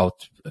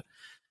about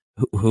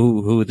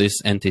who this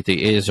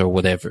entity is or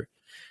whatever.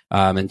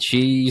 And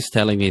she's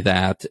telling me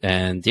that,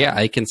 and yeah,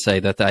 I can say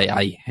that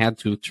I had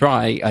to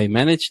try. I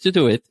managed to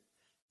do it.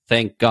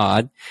 Thank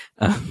God.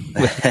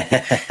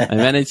 I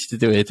managed to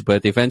do it,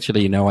 but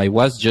eventually, you know, I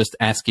was just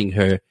asking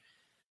her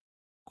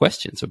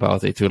questions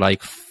about it to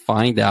like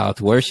find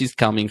out where she's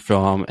coming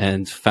from,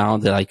 and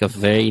found like a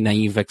very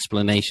naive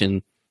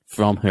explanation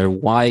from her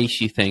why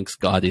she thinks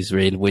God is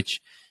real,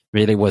 which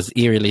really was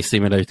eerily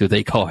similar to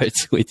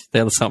Descartes, which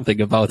tells something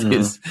about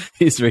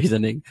his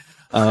reasoning.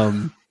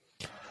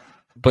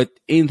 But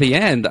in the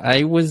end,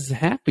 I was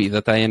happy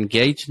that I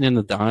engaged in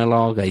a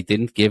dialogue. I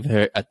didn't give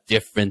her a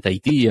different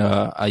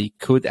idea. I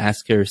could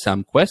ask her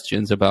some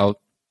questions about,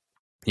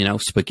 you know,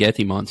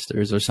 spaghetti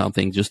monsters or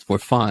something just for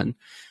fun.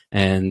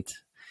 And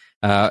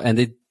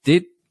it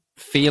did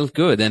feel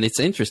good. And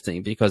it's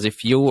interesting because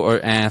if you are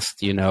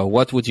asked, you know,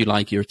 what would you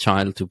like your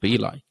child to be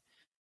like?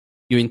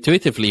 You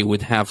intuitively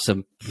would have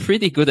some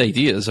pretty good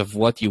ideas of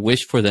what you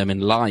wish for them in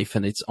life.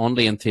 And it's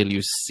only until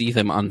you see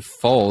them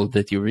unfold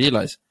that you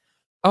realize,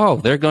 oh,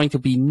 they're going to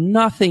be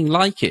nothing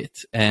like it.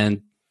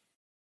 And,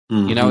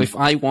 you know, if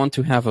I want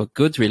to have a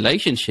good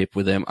relationship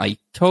with them, I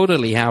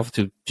totally have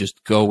to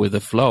just go with the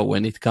flow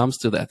when it comes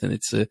to that. And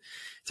it's a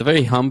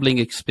very humbling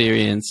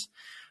experience.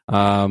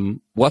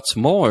 What's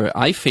more,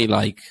 I feel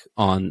like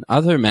on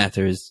other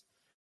matters,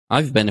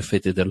 I've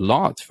benefited a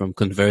lot from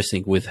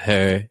conversing with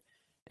her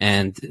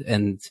and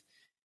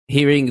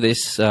hearing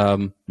this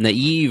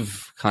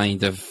naive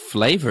kind of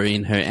flavor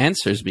in her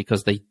answers,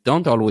 because they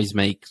don't always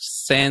make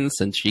sense,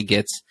 and she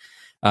gets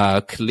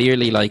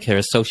clearly, like, her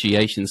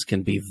associations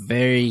can be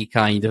very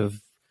kind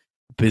of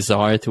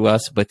bizarre to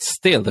us, but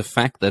still the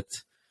fact that,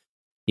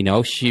 you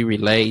know, she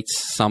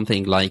relates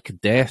something like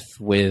death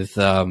with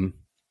I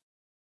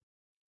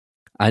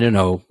don't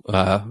know,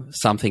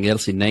 something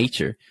else in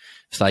nature.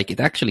 It's like it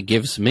actually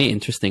gives me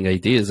interesting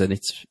ideas, and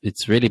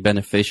it's really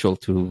beneficial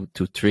to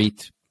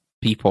treat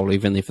people,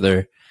 even if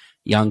they're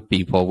young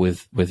people,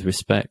 with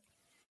respect.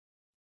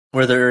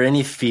 Were there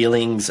any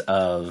feelings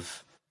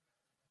of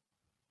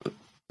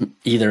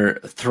either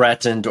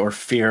threatened or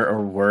fear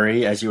or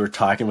worry as you were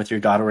talking with your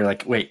daughter, where you're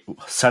like, wait,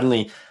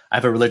 suddenly I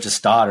have a religious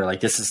daughter,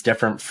 like this is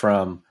different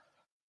from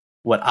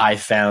what I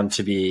found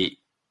to be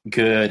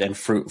good and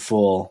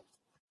fruitful,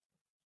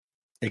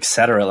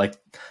 etc.? Like,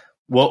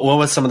 what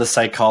was some of the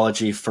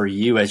psychology for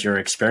you as you're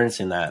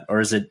experiencing that? Or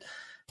is it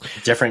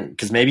different?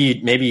 Because maybe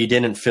you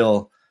didn't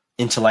feel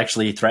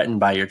intellectually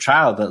threatened by your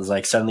child, but it's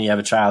like suddenly you have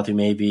a child who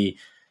may be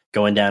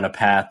going down a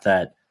path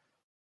that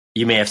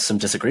you may have some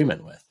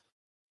disagreement with.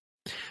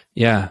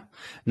 Yeah,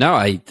 no,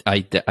 I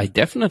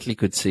definitely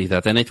could see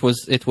that. And it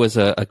was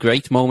a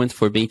great moment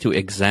for me to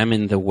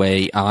examine the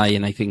way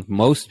and I think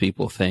most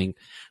people think.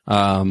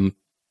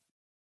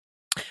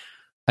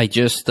 I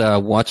just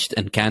watched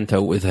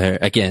Encanto with her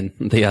again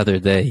the other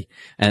day,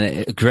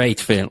 and a great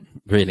film,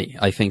 really,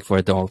 I think, for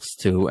adults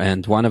too.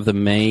 And one of the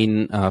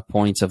main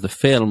points of the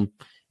film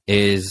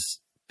is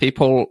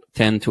people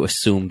tend to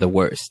assume the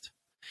worst.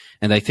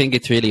 And I think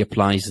it really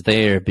applies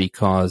there,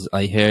 because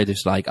I heard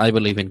it's like, I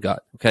believe in God.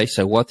 Okay,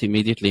 so what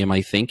immediately am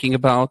I thinking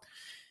about?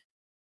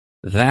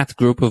 That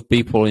group of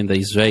people in the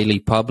Israeli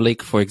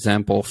public, for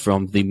example,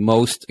 from the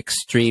most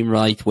extreme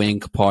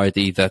right-wing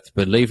party that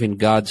believe in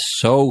God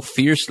so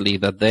fiercely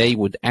that they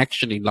would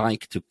actually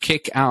like to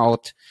kick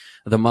out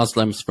the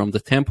Muslims from the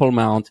Temple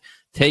Mount,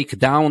 take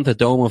down the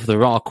Dome of the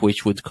Rock,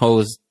 which would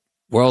cause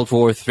World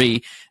War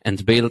III,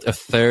 and build a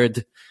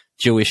third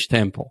Jewish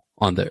temple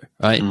on there,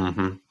 right?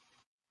 Mm-hmm.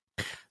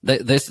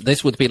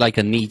 This would be like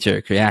a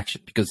knee-jerk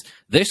reaction, because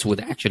this would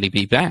actually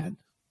be bad.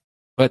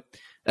 But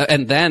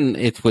and then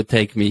it would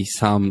take me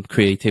some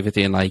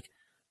creativity and like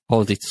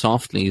hold it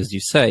softly, as you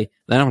say.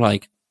 Then I'm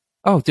like,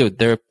 oh, dude,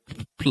 there are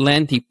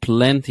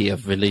plenty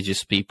of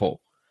religious people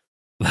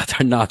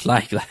that are not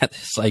like that.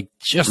 It's like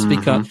just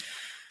because,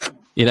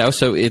 you know,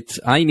 so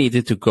I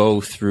needed to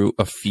go through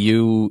a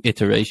few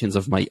iterations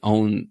of my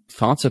own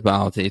thoughts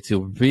about it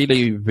to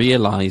really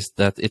realize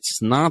that it's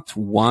not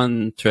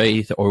one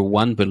trait or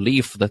one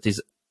belief that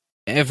is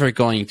ever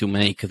going to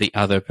make the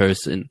other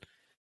person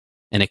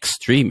an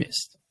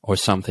extremist or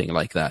something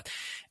like that.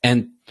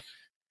 And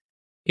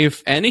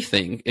If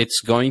anything,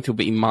 it's going to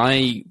be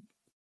my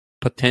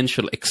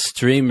potential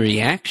extreme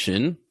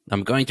reaction.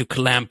 I'm going to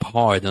clamp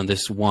hard on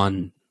this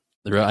one,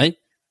 right?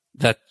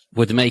 That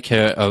would make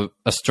her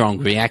a strong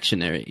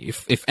reactionary.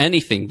 If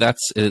anything, that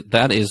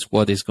is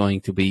what is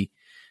going to be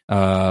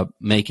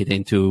make it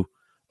into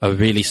a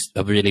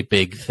really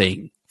big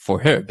thing for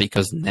her,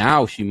 because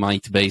now she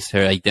might base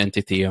her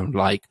identity on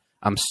like,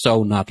 I'm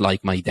so not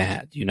like my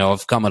dad. You know,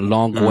 I've come a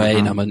long way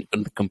and I'm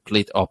a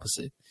complete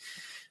opposite.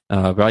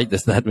 Right?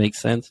 Does that make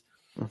sense?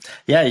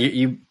 Yeah,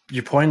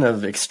 your point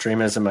of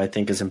extremism, I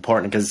think, is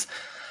important, because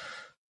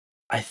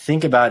I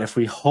think about if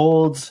we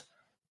hold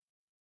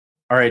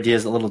our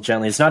ideas a little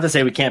gently, it's not to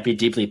say we can't be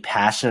deeply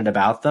passionate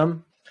about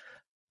them,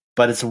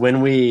 but it's when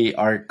we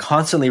are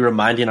constantly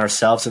reminding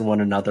ourselves and one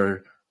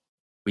another,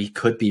 we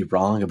could be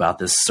wrong about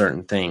this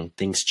certain thing.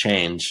 Things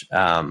change.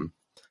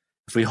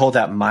 If we hold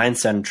that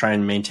mindset and try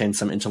and maintain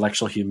some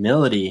intellectual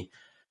humility,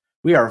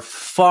 we are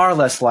far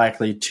less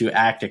likely to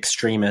act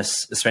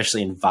extremists,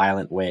 especially in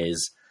violent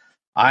ways.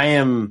 I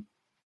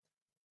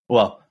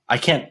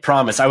can't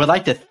promise. I would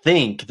like to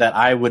think that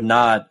I would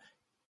not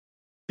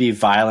be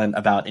violent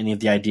about any of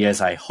the ideas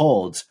I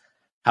hold.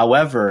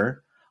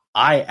 However,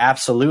 I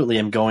absolutely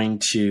am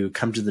going to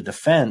come to the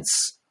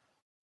defense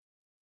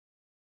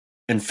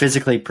and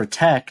physically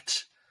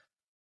protect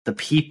the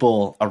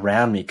people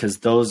around me, because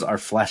those are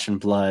flesh and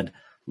blood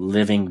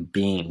living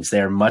beings.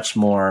 They are much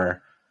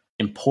more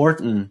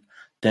important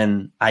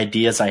than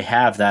ideas I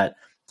have that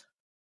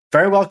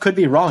very well could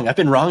be wrong. I've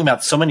been wrong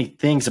about so many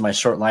things in my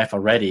short life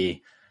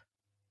already,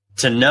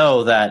 to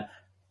know that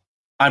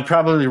I'm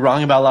probably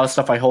wrong about a lot of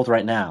stuff I hold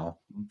right now,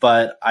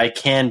 but I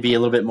can be a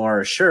little bit more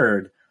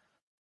assured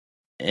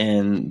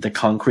in the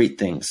concrete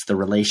things, the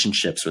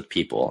relationships with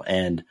people.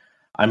 And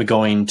I'm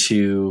going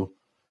to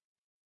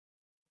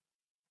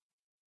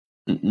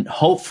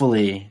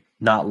hopefully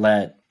not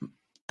let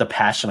the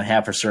passion I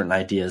have for certain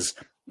ideas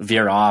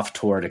veer off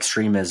toward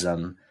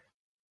extremism.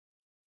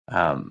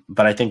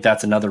 But I think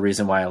that's another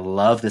reason why I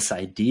love this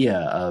idea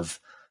of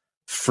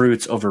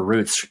fruits over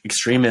roots.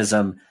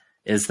 Extremism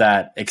is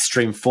that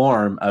extreme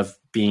form of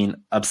being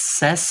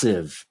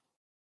obsessive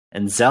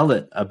and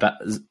zealous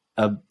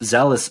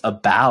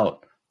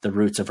about the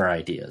roots of our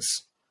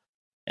ideas.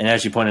 And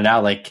as you pointed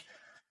out, like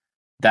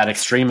that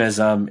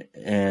extremism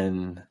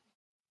in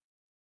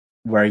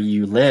where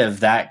you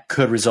live, that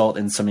could result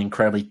in some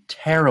incredibly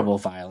terrible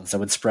violence that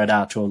would spread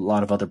out to a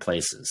lot of other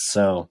places.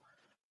 So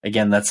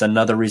again, that's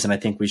another reason I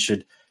think we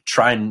should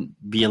try and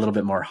be a little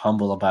bit more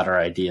humble about our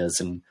ideas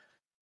and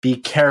be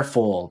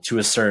careful to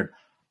assert,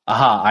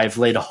 aha, I've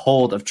laid a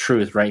hold of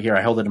truth right here.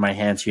 I hold it in my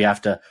hands. You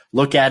have to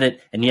look at it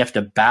and you have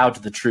to bow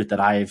to the truth that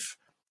I've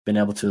been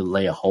able to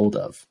lay a hold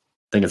of.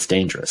 I think it's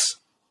dangerous.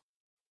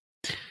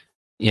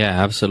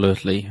 Yeah,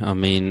 absolutely. I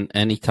mean,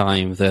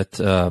 anytime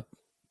that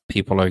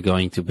people are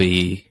going to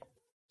be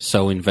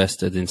so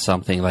invested in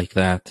something like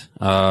that,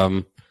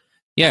 are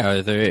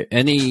there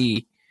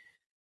any...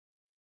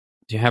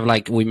 Do you have,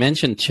 like, we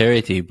mentioned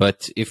charity,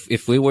 but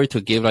if we were to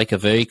give like a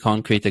very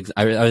concrete,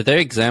 are there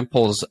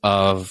examples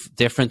of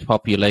different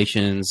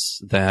populations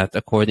that,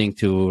 according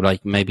to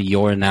like maybe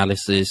your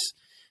analysis,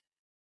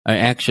 are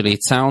actually,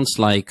 it sounds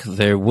like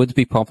there would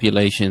be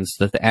populations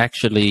that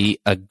actually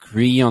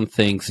agree on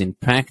things in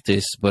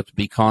practice, but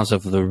because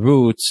of the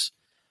roots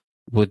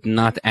would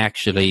not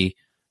actually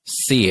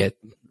see it,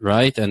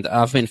 right? And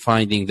I've been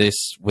finding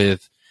this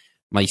with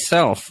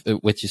myself,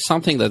 which is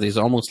something that is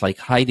almost like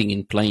hiding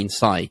in plain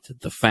sight.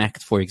 The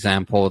fact, for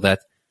example,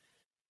 that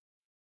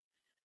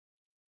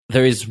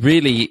there is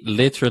really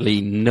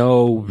literally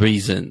no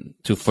reason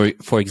to,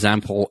 for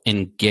example,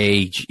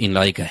 engage in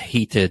like a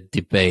heated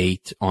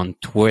debate on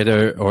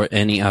Twitter or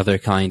any other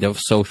kind of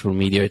social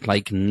media. It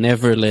like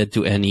never led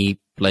to any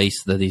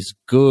place that is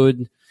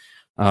good,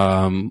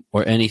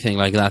 or anything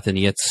like that. And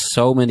yet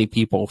so many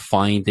people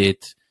find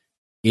it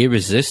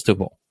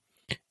irresistible.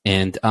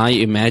 And I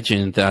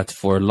imagine that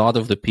for a lot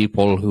of the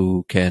people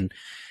who can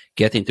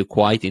get into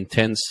quite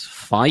intense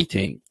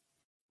fighting,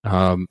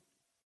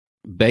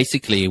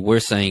 basically we're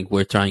saying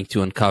we're trying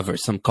to uncover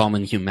some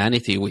common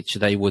humanity which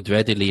they would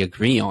readily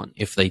agree on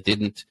if they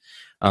didn't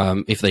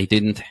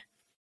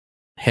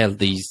held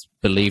these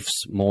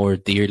beliefs more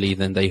dearly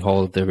than they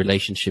hold their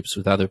relationships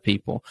with other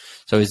people.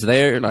 So is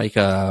there like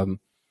a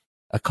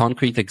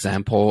concrete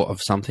example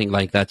of something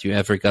like that you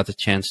ever got a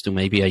chance to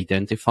maybe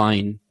identify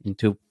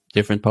into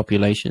different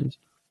populations?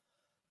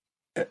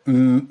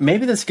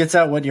 Maybe this gets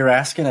out what you're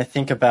asking. I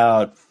think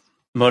about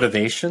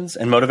motivations,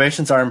 and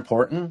motivations are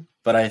important,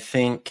 but I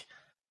think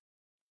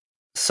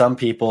some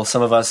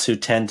of us who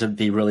tend to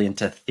be really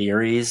into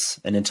theories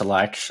and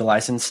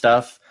intellectualizing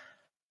stuff,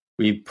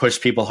 we push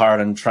people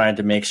hard on trying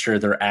to make sure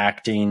they're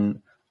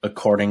acting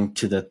according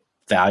to the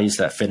values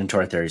that fit into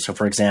our theory. So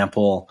for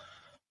example,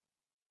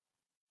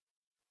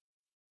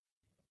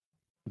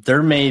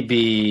 there may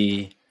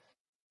be,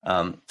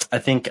 I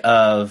think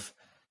of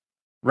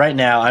right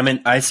now,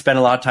 I spend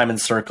a lot of time in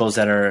circles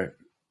that are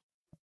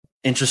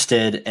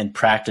interested and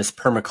practice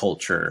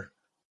permaculture.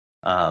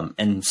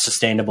 and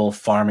sustainable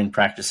farming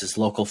practices,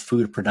 local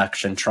food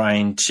production,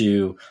 trying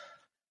to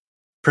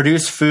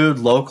produce food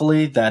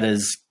locally that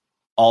is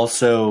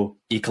also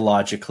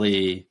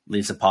ecologically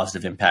leaves a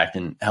positive impact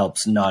and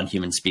helps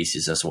non-human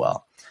species as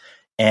well.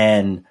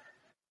 And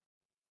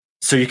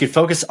so you could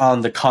focus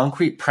on the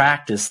concrete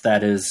practice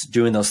that is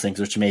doing those things,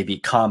 which may be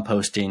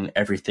composting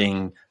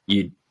everything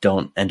you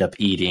don't end up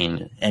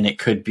eating. And it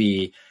could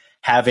be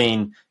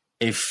having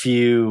a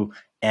few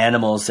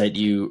animals that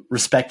you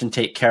respect and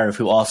take care of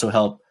who also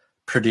help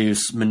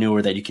produce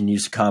manure that you can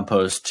use to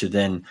compost to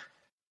then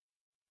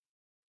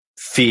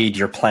feed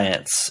your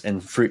plants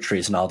and fruit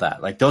trees and all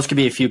that. Like those could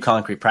be a few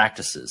concrete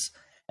practices.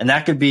 And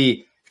that could be,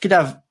 you could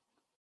have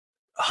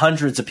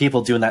hundreds of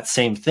people doing that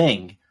same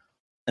thing.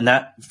 And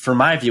that, for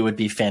my view, would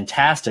be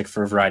fantastic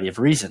for a variety of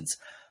reasons.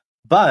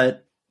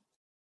 But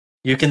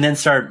you can then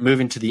start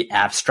moving to the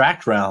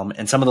abstract realm.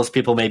 And some of those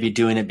people may be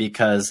doing it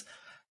because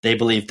they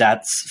believe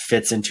that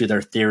fits into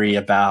their theory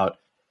about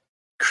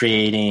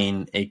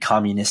creating a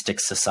communistic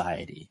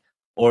society.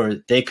 Or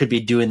they could be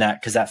doing that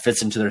because that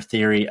fits into their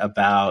theory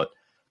about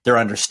their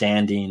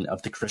understanding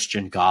of the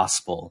Christian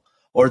gospel.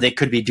 Or they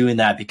could be doing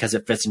that because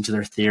it fits into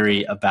their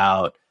theory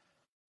about,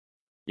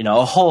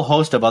 a whole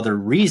host of other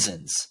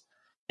reasons.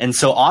 And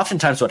so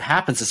oftentimes what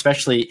happens,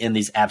 especially in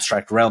these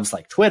abstract realms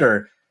like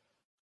Twitter,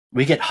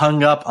 we get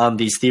hung up on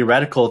these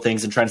theoretical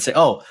things and trying to say,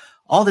 oh,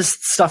 all this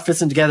stuff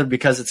fits in together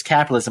because it's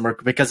capitalism or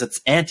because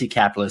it's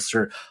anti-capitalist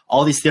or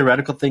all these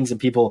theoretical things, and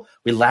people,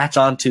 we latch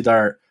on to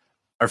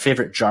our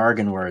favorite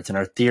jargon words and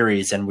our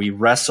theories, and we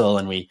wrestle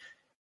and we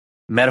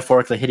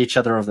metaphorically hit each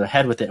other over the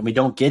head with it, and we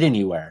don't get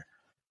anywhere.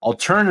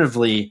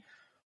 Alternatively,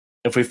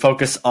 if we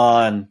focus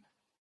on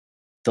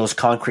those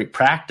concrete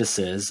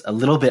practices a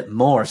little bit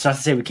more, it's not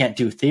to say we can't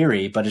do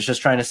theory, but it's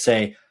just trying to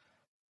say,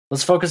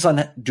 let's focus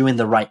on doing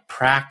the right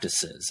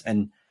practices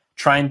and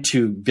trying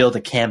to build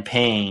a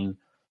campaign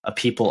of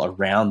people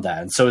around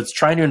that. And so it's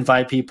trying to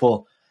invite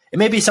people. It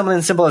may be something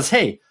as simple as,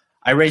 hey,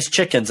 I raise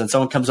chickens and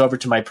someone comes over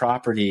to my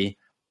property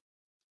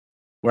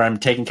where I'm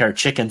taking care of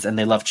chickens and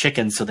they love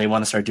chickens, so they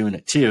want to start doing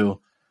it too.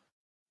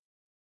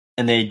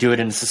 And they do it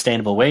in a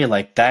sustainable way.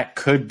 Like that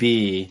could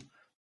be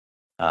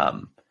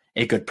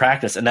a good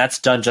practice. And that's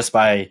done just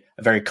by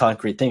a very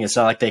concrete thing. It's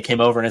not like they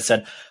came over and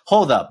said,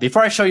 hold up,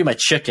 before I show you my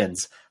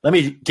chickens, let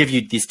me give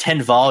you these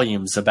 10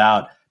 volumes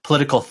about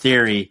political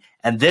theory.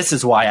 And this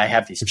is why I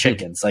have these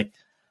chickens. Like,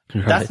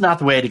 right. That's not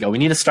the way to go. We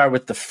need to start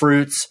with the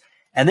fruits,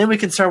 and then we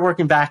can start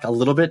working back a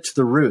little bit to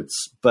the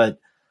roots. But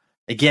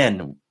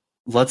again,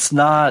 let's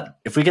not,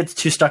 if we get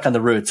too stuck on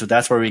the roots, so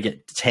that's where we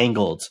get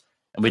tangled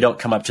and we don't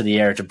come up to the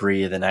air to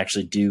breathe and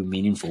actually do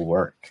meaningful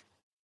work.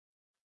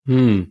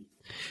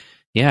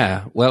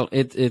 Yeah, well,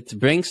 it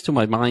brings to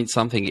my mind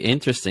something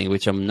interesting,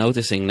 which I'm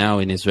noticing now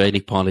in Israeli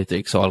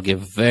politics. So I'll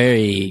give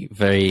very,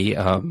 very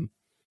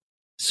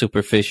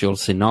superficial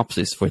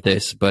synopsis for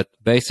this. But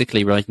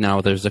basically right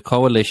now there's a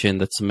coalition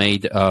that's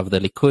made of the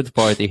Likud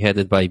party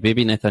headed by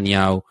Bibi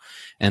Netanyahu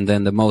and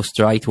then the most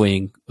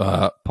right-wing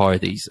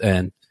parties.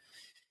 And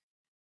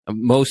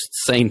most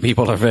sane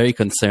people are very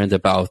concerned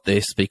about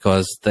this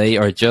because they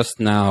are just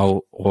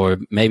now, or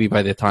maybe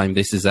by the time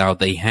this is out,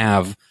 they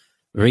have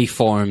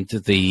reformed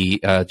the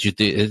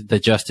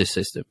justice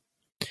system.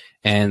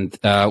 And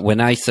when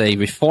I say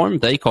reform,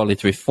 they call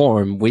it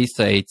reform. We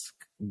say it's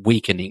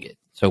weakening it.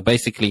 So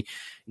basically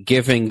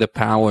giving the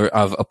power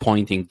of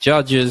appointing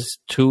judges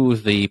to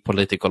the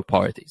political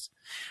parties.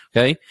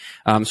 Okay?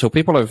 So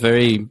people are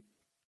very,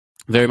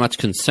 very much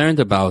concerned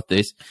about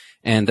this.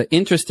 And the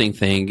interesting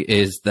thing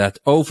is that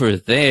over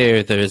there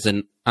is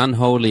an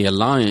unholy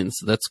alliance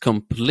that's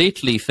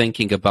completely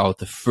thinking about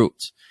the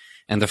fruits.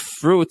 And the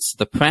fruits,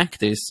 the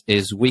practice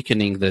is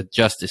weakening the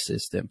justice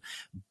system.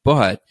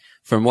 But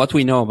from what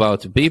we know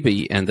about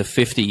Bibi and the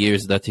 50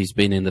 years that he's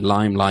been in the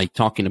limelight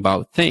talking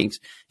about things,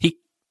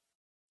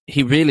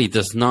 he really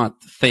does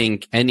not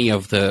think any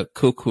of the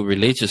cuckoo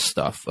religious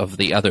stuff of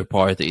the other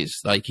parties.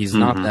 Like he's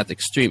not that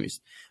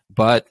extremist.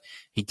 But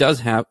he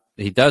does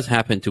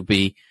happen to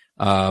be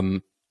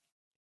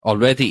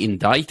already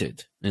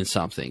indicted in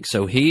something.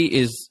 So he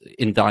is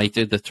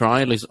indicted, the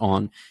trial is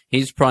on,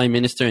 he's prime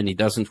minister and he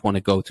doesn't want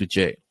to go to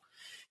jail.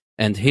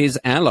 And his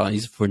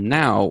allies for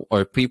now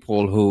are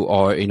people who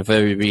are in a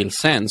very real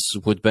sense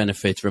would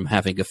benefit from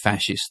having a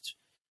fascist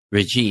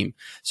regime.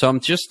 So I'm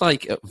just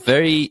like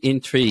very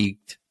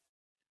intrigued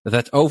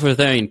that over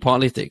there in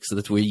politics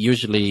that we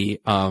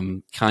usually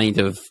kind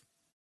of,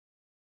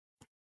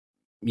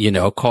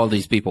 call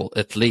these people,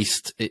 at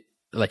least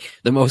like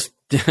the most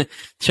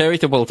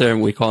charitable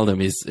term we call them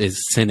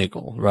is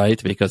cynical,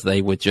 right? Because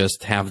they would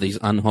just have these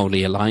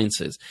unholy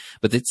alliances.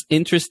 But it's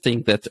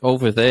interesting that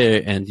over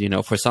there, and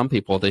for some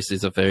people this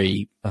is a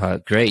very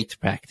great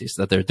practice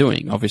that they're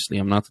doing. Obviously,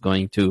 I'm not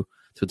going to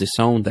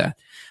disown that,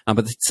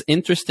 but it's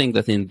interesting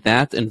that in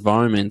that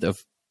environment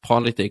of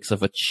politics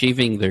of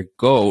achieving their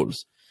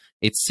goals,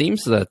 it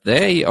seems that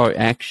they are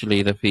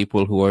actually the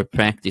people who are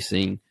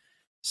practicing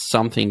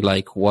something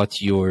like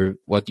what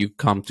you've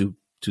come to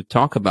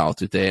talk about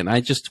today. And I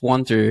just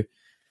wonder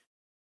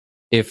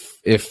if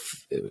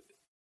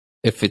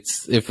if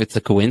it's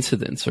a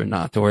coincidence or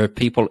not, or are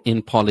people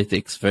in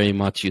politics very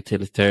much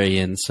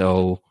utilitarian,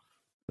 so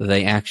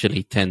they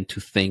actually tend to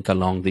think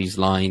along these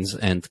lines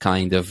and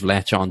kind of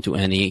latch on to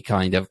any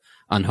kind of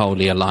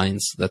unholy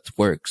alliance that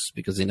works,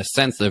 because in a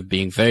sense they're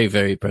being very,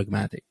 very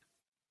pragmatic.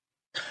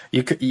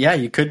 You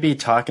could be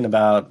talking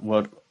about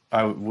what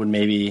I would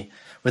maybe,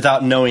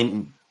 without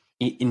knowing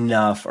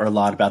enough or a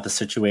lot about the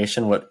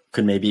situation, what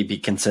could maybe be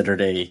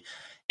considered a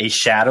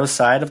shadow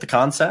side of the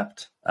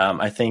concept.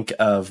 I think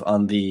of,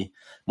 on the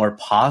more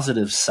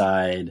positive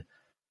side,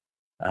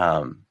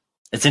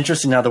 it's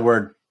interesting how the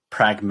word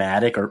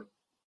pragmatic or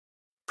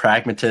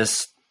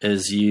pragmatist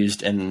is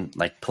used in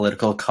like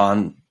political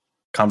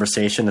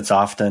conversation. It's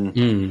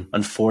often,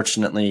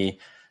 unfortunately,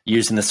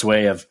 used in this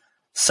way of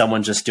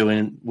someone just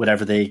doing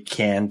whatever they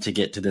can to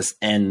get to this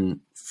end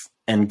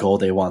goal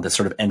they want, this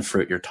sort of end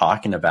fruit you're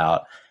talking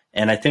about.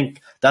 And I think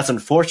that's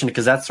unfortunate,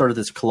 because that's sort of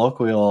this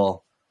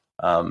colloquial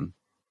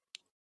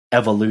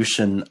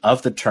evolution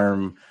of the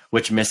term,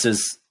 which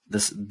misses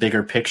this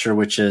bigger picture,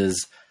 which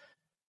is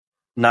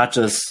not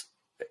just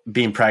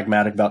being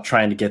pragmatic about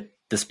trying to get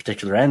this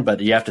particular end, but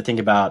you have to think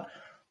about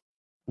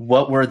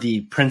what were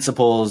the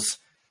principles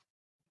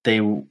they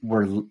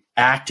were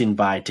acting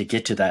by to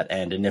get to that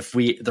end. And if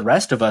the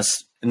rest of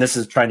us, and this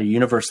is trying to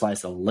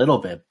universalize a little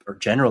bit or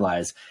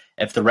generalize,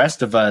 if the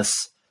rest of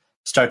us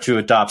start to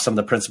adopt some of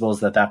the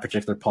principles that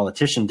particular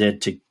politician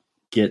did to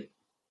get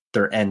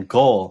their end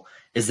goal,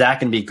 is that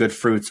going to be good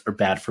fruits or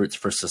bad fruits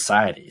for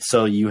society?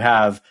 So you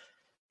have,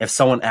 if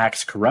someone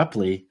acts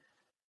corruptly,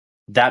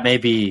 that may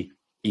be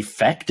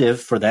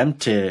effective for them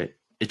to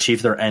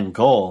achieve their end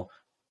goal.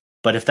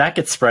 But if that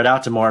gets spread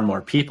out to more and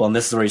more people, and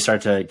this is where you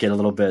start to get a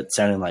little bit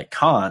sounding like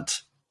Kant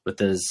with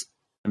his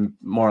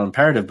moral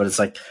imperative, but it's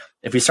like,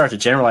 if we start to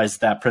generalize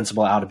that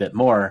principle out a bit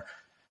more,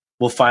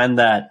 we'll find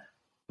that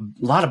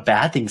a lot of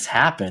bad things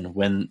happen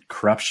when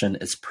corruption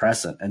is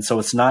present. And so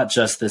it's not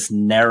just this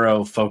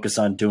narrow focus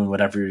on doing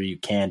whatever you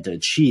can to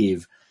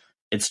achieve.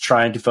 It's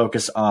trying to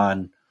focus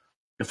on,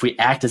 if we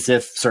act as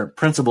if certain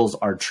principles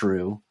are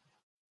true,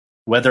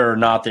 whether or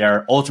not they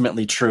are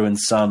ultimately true in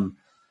some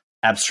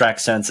abstract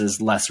sense is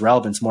less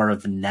relevant. It's more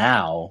of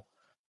now.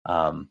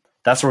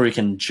 That's where we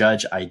can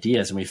judge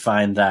ideas. And we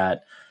find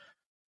that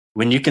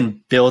when you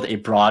can build a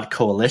broad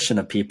coalition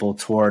of people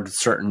toward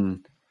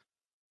certain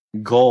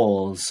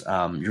goals,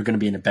 you're going to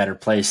be in a better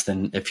place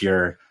than if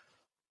you're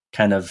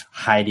kind of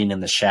hiding in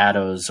the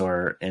shadows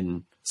or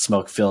in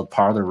smoke-filled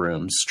parlor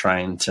rooms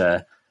trying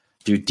to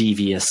do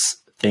devious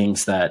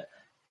things that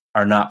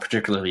are not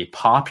particularly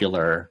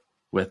popular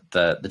with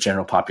the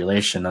general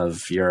population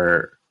of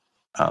your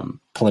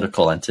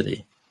political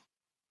entity.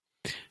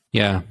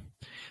 Yeah.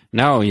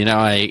 No,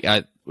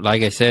 I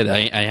like I said,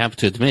 I have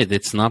to admit,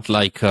 it's not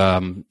like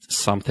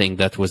something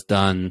that was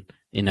done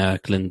in a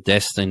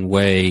clandestine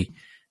way.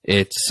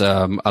 It's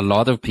a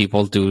lot of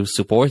people do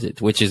support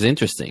it, which is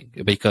interesting,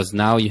 because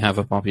now you have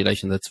a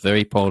population that's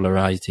very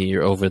polarized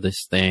here over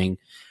this thing.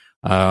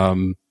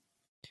 And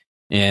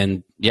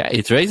yeah,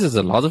 it raises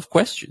a lot of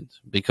questions,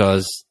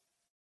 because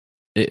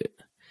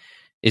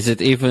is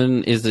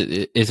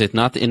it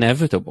not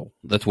inevitable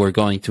that we're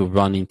going to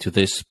run into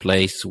this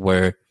place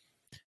where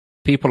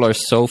people are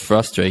so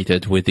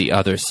frustrated with the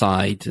other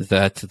side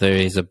that there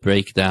is a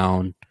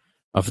breakdown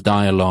of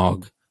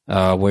dialogue,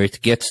 where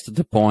it gets to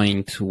the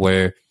point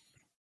where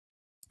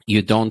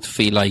you don't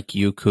feel like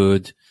you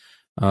could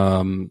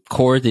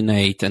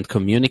coordinate and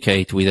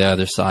communicate with the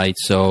other side,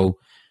 so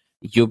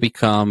you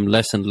become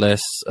less and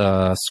less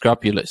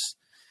scrupulous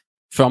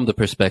from the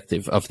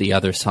perspective of the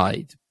other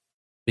side.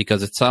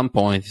 Because at some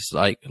point it's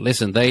like,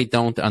 listen, they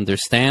don't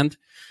understand.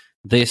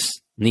 This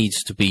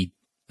needs to be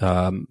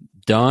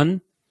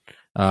done,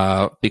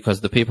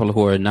 because the people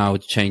who are now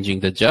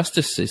changing the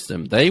justice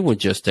system, they would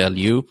just tell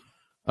you,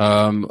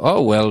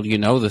 oh, well,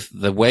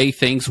 the way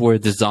things were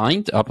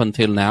designed up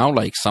until now,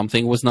 like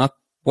something was not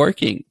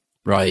working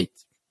right.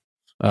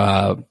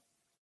 Not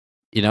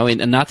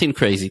in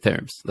crazy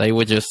terms. They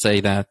would just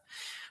say that.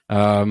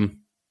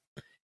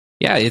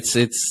 Yeah,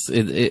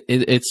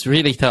 it's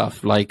really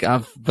tough. Like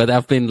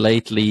I've been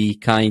lately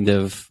kind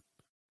of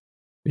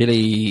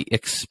really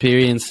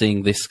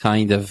experiencing this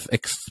kind of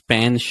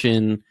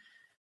expansion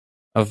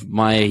of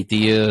my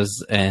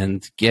ideas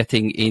and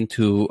getting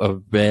into a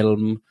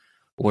realm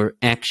where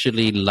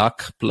actually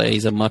luck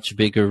plays a much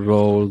bigger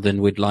role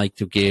than we'd like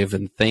to give,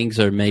 and things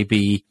are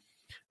maybe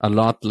a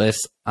lot less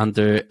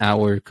under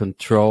our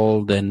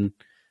control than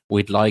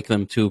we'd like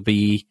them to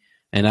be.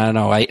 And I don't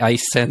know, I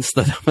sense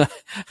that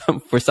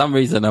for some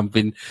reason I've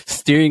been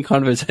steering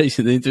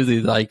conversation into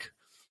these like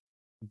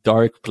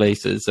dark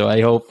places. So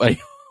I hope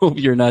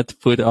you're not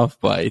put off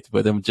by it,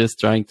 but I'm just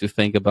trying to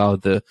think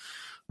about the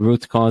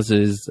root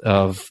causes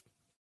of,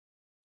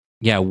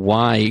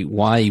 why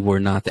we're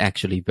not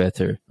actually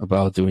better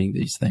about doing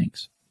these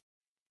things.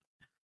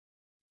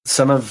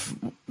 Some of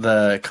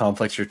the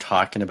conflicts you're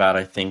talking about,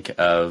 I think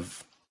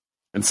of,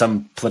 in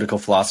some political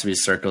philosophy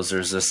circles,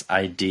 there's this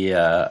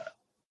idea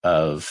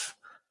of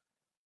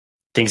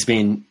things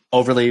being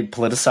overly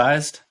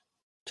politicized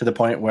to the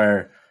point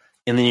where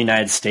in the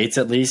United States,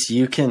 at least,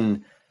 you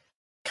can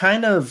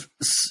kind of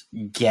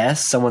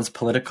guess someone's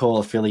political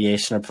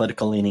affiliation or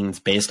political leanings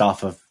based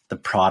off of the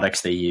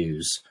products they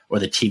use or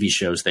the TV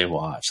shows they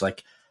watch.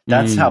 Like,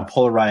 that's how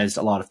polarized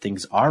a lot of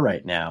things are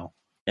right now.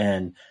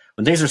 And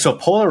when things are so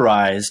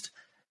polarized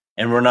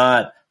and we're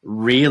not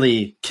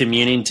really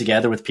communing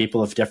together with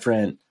people of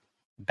different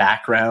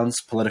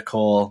backgrounds,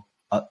 political,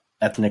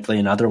 ethnically,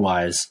 and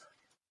otherwise,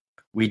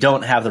 we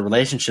don't have the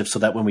relationship so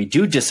that when we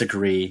do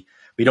disagree,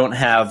 we don't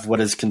have what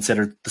is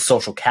considered the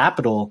social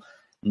capital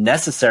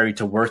necessary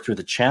to work through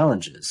the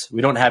challenges.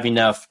 We don't have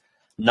enough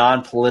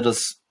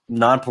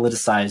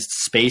non-politicized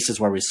spaces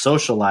where we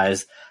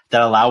socialize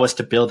that allow us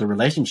to build a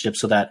relationship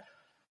so that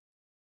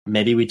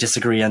maybe we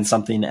disagree on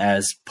something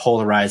as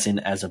polarizing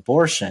as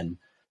abortion.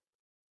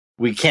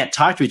 We can't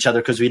talk to each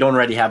other because we don't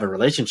already have a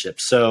relationship.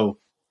 So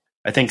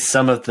I think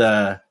some of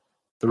the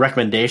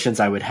recommendations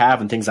I would have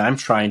and things I'm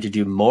trying to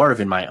do more of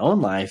in my own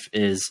life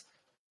is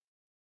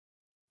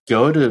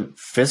go to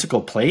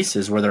physical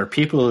places where there are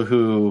people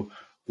who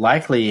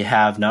likely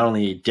have not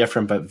only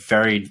different but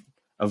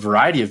a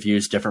variety of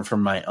views different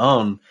from my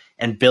own,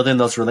 and building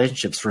those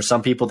relationships. For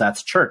some people,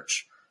 that's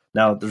church.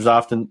 Now, there's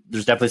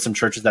definitely some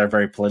churches that are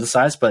very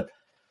politicized, but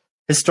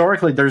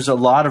historically, there's a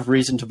lot of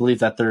reason to believe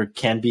that there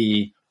can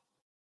be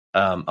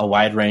a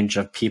wide range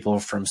of people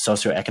from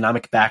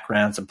socioeconomic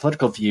backgrounds and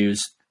political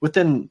views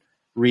within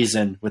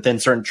reason within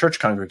certain church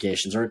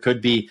congregations, or it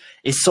could be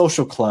a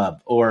social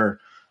club or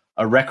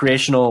a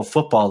recreational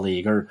football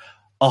league or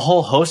a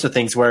whole host of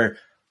things where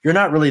you're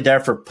not really there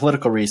for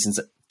political reasons.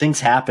 Things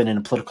happen in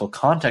a political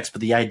context,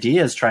 but the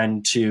idea is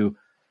trying to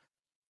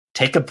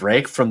take a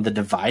break from the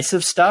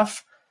divisive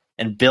stuff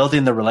and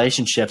building the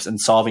relationships and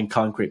solving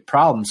concrete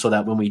problems so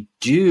that when we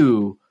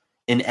do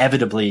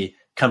inevitably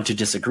come to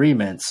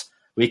disagreements,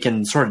 we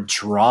can sort of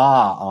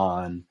draw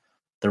on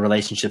the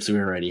relationships we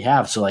already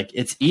have. So like,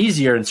 it's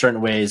easier in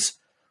certain ways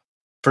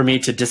for me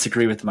to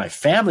disagree with my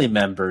family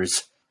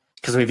members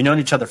because we've known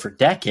each other for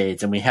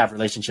decades and we have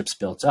relationships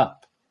built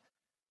up.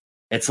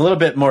 It's a little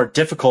bit more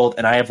difficult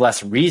and I have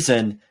less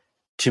reason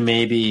to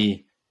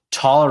maybe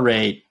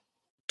tolerate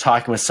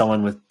talking with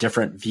someone with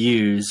different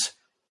views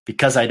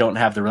because I don't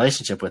have the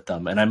relationship with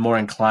them. And I'm more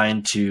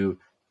inclined to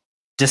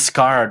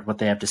discard what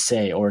they have to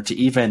say or to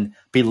even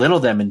belittle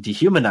them and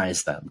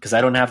dehumanize them because I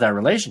don't have that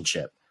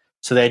relationship.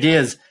 So the idea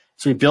is,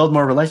 so we build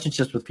more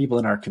relationships with people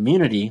in our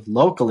community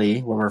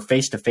locally where we're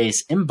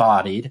face-to-face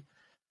embodied.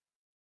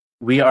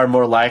 We are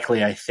more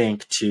likely, I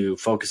think, to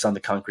focus on the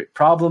concrete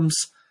problems,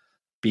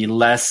 be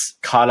less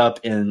caught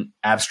up in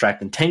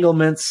abstract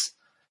entanglements.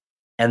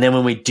 And then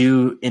when we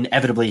do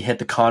inevitably hit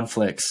the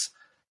conflicts,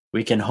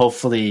 we can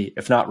hopefully,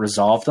 if not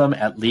resolve them,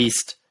 at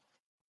least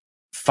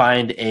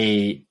find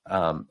a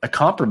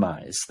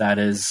compromise that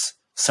is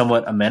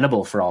somewhat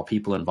amenable for all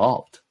people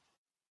involved.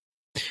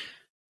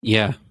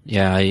 Yeah,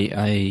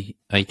 I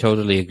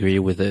totally agree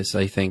with this.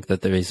 I think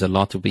that there is a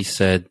lot to be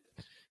said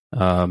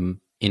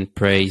in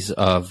praise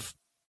of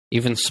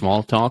even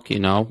small talk,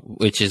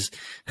 which is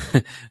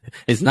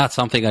is not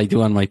something I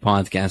do on my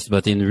podcast,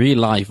 but in real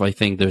life, I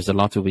think there's a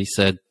lot to be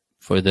said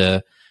for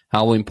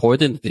how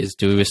important it is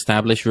to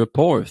establish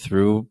rapport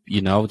through,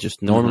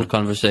 just normal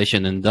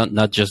conversation and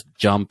not just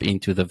jump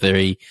into the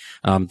very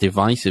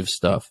divisive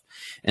stuff.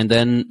 And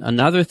then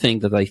another thing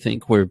that I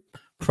think we're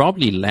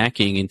probably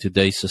lacking in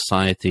today's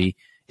society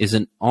is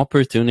an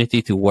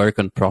opportunity to work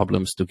on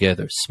problems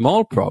together,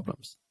 small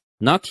problems,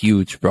 not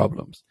huge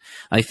problems.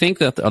 I think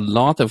that a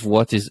lot of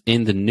what is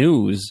in the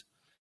news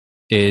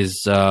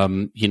is,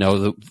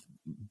 the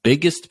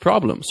biggest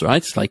problems, right?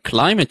 It's like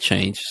climate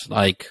change.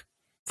 Like,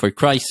 for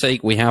Christ's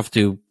sake, we have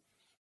to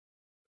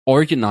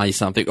organize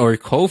something. Or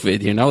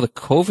COVID, the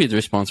COVID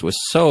response was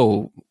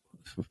so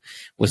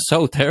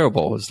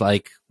terrible. It was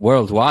like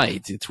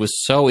worldwide. It was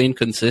so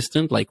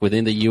inconsistent. Like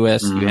within the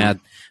US, you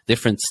had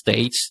different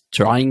states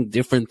trying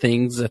different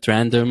things at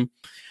random.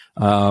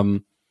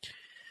 And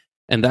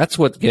that's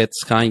what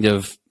gets kind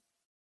of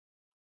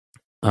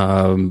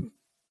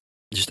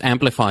just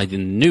amplified in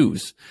the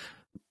news.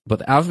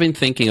 But I've been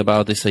thinking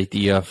about this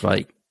idea of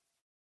like,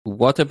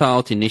 what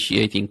about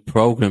initiating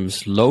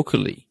programs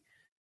locally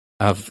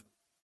of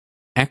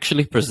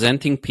actually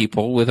presenting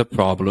people with a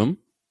problem?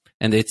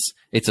 And it's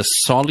a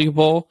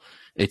soluble,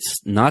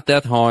 it's not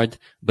that hard,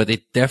 but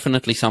it's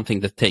definitely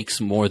something that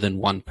takes more than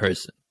one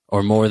person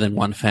or more than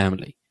one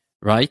family,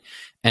 right?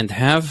 And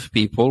have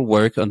people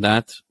work on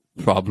that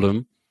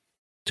problem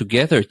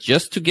together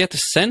just to get a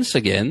sense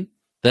again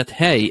that,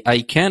 hey,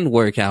 I can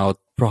work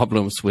out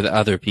problems with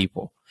other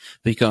people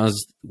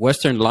because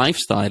Western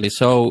lifestyle is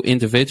so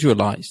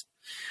individualized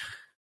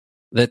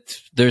that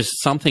there's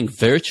something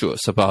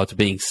virtuous about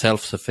being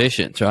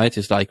self-sufficient, right?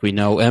 It's like we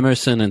know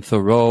Emerson and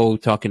Thoreau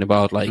talking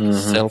about like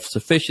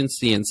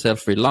self-sufficiency and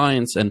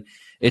self-reliance, and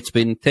it's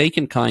been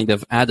taken kind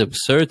of ad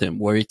absurdum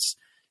where it's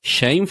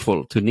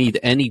shameful to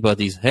need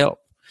anybody's help.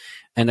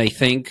 And I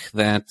think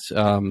that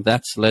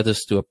that's led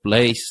us to a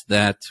place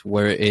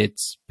where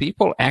it's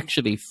people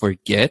actually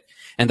forget,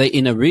 and they,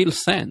 in a real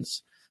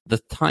sense, the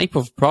type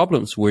of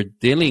problems we're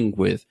dealing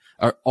with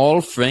are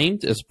all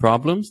framed as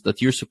problems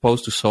that you're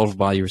supposed to solve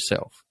by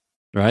yourself,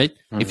 right?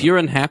 Mm-hmm. If you're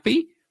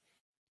unhappy,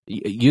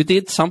 you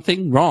did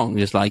something wrong.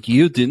 It's like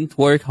you didn't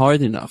work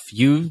hard enough.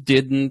 You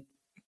didn't,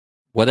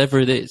 whatever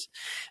it is.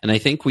 And I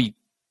think we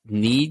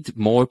need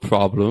more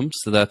problems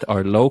that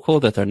are local,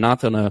 that are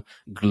not on a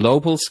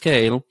global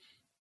scale,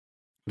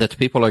 that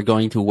people are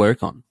going to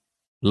work on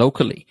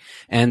locally.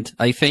 And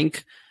I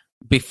think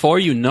before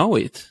you know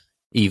it,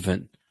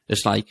 even,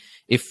 it's like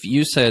if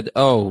you said,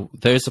 oh,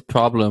 there's a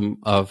problem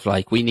of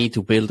like, we need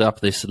to build up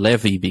this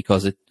levee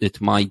because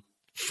it might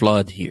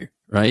flood here,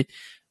 right?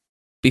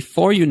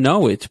 Before you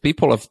know it,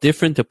 people have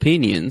different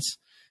opinions,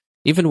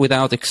 even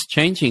without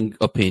exchanging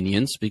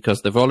opinions,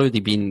 because they've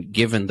already been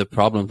given the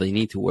problem they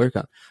need to work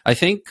on. I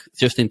think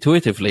just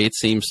intuitively, it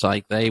seems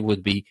like they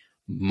would be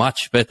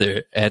much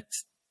better at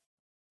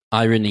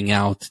ironing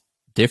out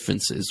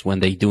differences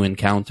when they do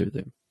encounter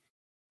them.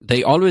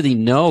 They already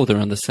know they're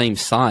on the same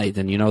side,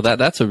 and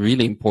that's a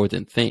really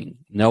important thing,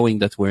 knowing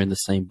that we're in the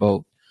same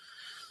boat.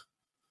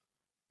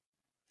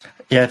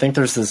 Yeah, I think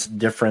there's this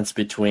difference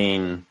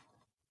between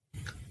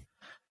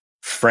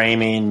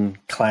framing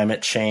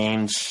climate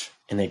change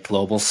in a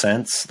global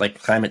sense.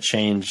 Like, climate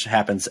change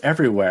happens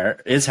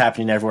everywhere, is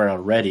happening everywhere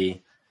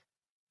already.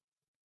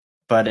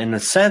 But in a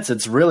sense,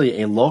 it's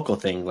really a local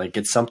thing. Like,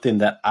 it's something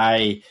that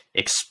I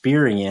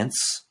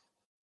experience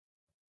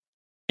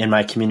in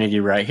my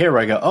community right here,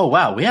 where I go, oh,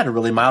 wow, we had a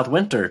really mild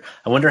winter.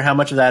 I wonder how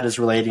much of that is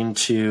relating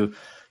to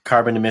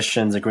carbon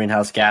emissions, the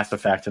greenhouse gas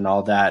effect, and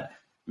all that,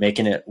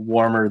 making it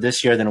warmer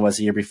this year than it was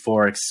the year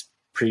before,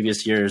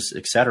 previous years,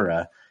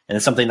 etc. And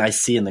it's something I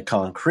see in the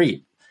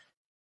concrete.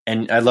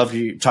 And I love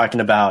you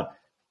talking about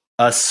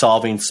us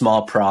solving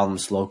small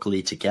problems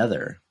locally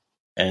together.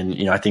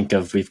 And, I think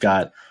we've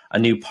got a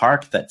new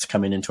park that's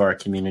coming into our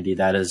community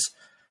that is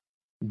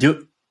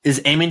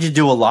aiming to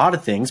do a lot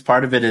of things.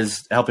 Part of it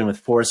is helping with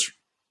forest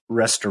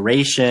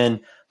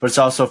restoration, but it's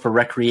also for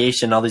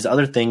recreation, all these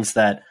other things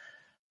that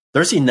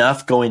there's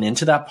enough going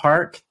into that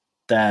park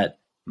that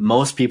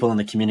most people in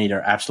the community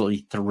are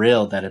absolutely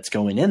thrilled that it's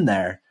going in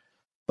there.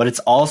 But it's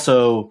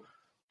also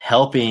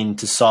helping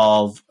to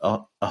solve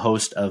a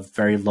host of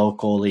very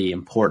locally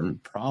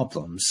important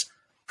problems,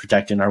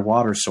 protecting our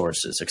water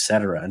sources,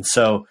 etc. And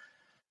so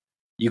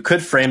you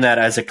could frame that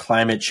as a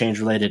climate change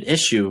related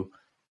issue,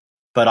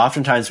 but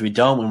oftentimes we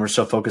don't when we're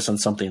so focused on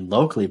something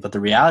locally. But the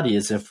reality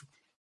is, if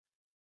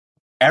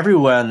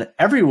everyone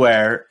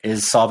everywhere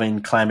is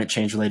solving climate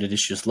change related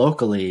issues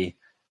locally,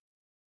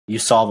 you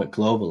solve it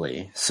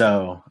globally.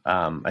 So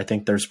I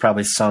think there's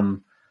probably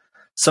some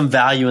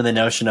value in the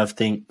notion of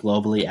think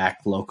globally,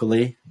 act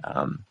locally.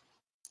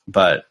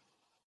 But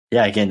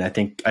yeah, again,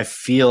 I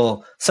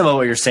feel some of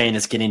what you're saying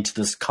is getting to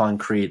this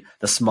concrete,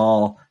 the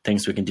small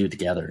things we can do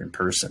together in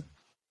person.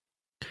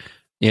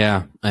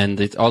 Yeah, and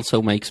it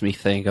also makes me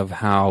think of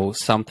how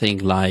something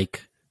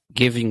like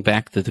giving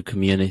back to the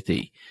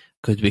community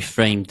could be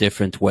framed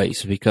different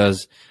ways.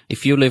 Because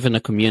if you live in a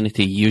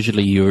community,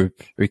 usually you're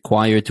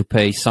required to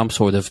pay some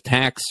sort of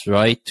tax,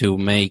 right, to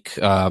make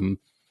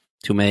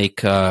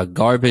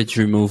garbage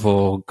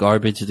removal,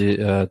 garbage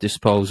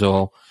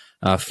disposal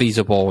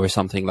feasible or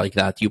something like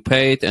that. You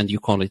pay it and you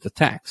call it a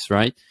tax,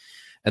 right?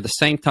 At the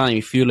same time,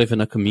 if you live in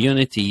a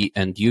community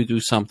and you do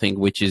something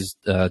which is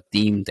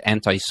deemed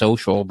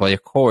antisocial by a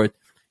court,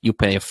 you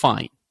pay a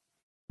fine,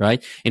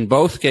 right? In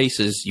both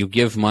cases, you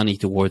give money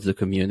towards the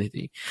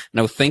community.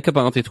 Now, think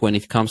about it when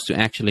it comes to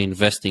actually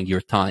investing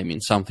your time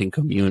in something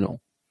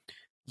communal.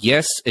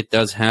 Yes, it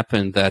does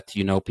happen that,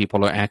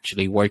 people are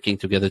actually working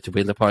together to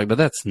build a park, but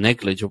that's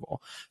negligible.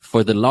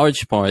 For the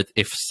large part,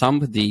 if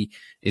somebody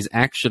is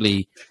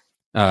actually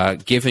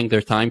giving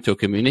their time to a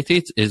community,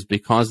 it is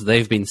because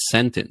they've been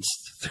sentenced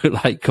to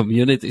like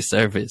community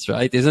service,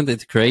 right? Isn't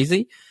it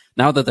crazy?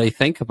 Now that I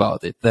think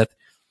about it, that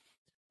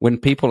when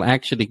people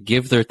actually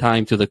give their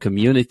time to the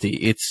community,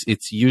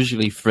 it's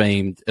usually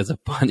framed as a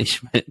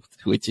punishment,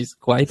 which is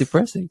quite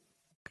depressing.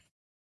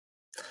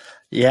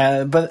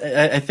 Yeah, but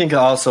I think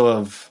also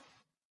of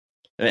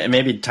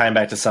maybe tying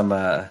back to some,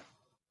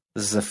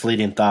 this is a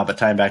fleeting thought, but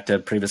tying back to a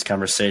previous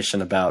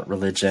conversation about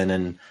religion.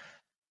 And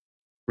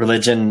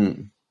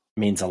religion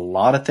means a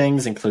lot of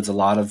things, includes a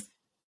lot of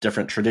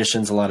different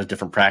traditions, a lot of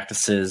different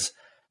practices.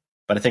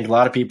 But I think a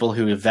lot of people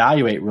who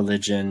evaluate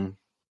religion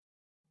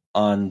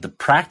on the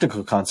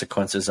practical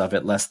consequences of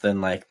it, less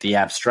than like the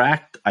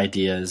abstract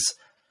ideas,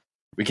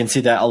 we can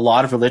see that a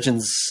lot of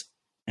religions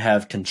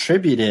have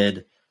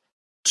contributed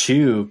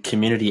to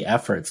community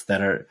efforts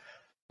that are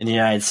in the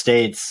United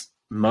States.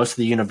 Most of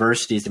the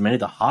universities and many of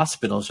the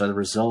hospitals are the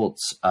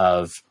results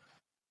of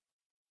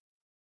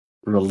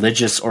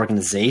religious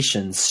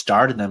organizations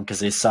started them because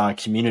they saw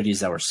communities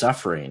that were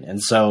suffering.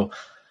 And so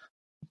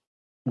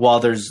while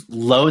there's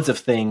loads of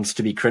things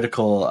to be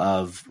critical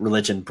of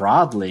religion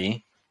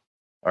broadly,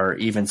 or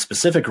even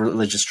specific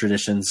religious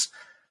traditions,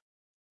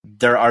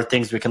 there are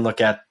things we can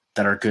look at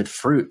that are good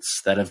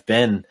fruits that have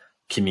been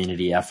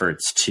community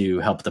efforts to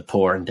help the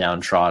poor and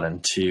downtrodden,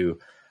 to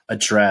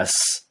address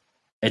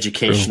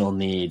educational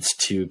needs,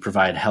 to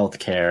provide health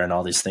care and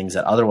all these things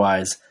that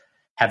otherwise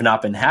have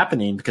not been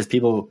happening because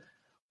people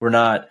were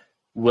not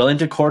willing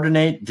to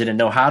coordinate, didn't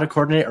know how to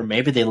coordinate, or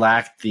maybe they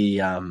lacked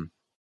the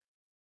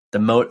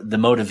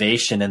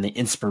motivation and the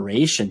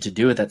inspiration to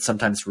do it. That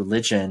sometimes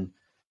religion,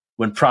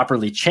 when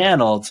properly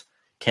channeled,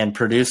 can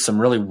produce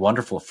some really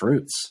wonderful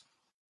fruits.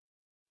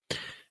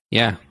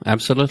 Yeah,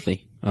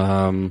 absolutely.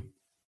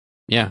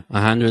 Yeah,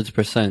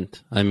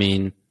 100%. I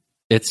mean,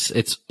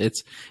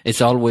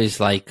 it's always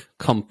like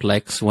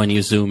complex when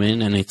you zoom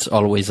in, and it's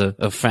always a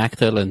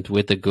fractal, and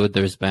with the good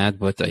there's bad.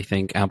 But I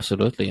think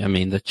absolutely, I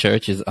mean, the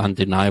church is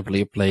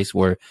undeniably a place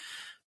where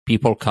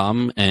people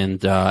come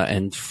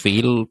and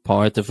feel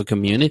part of a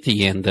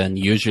community, and then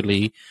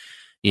usually,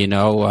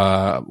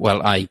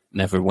 well, I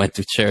never went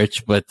to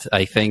church, but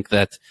I think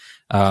that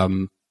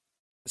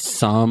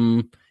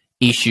some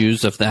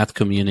issues of that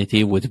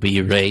community would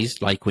be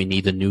raised, like we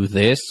need a new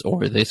this,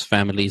 or this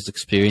family is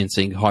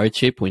experiencing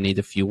hardship, we need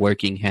a few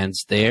working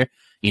hands there.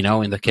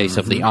 In the case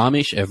of the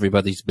Amish,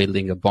 everybody's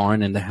building a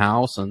barn in the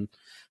house on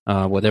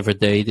whatever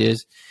day it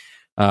is.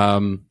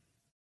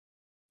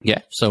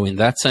 Yeah, so in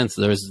that sense,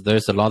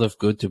 there's a lot of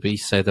good to be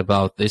said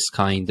about this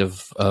kind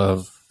of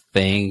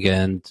thing.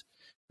 And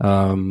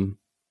I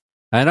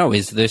don't know,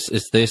 is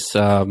this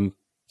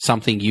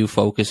something you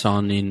focus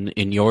on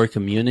in your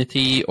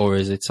community, or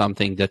is it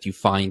something that you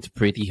find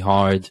pretty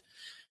hard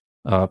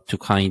to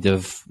kind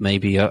of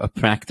maybe a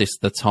practice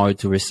that's hard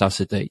to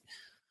resuscitate?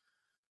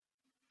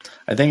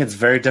 I think it's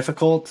very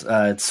difficult.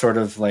 It's sort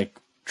of like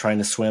trying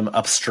to swim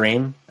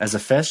upstream as a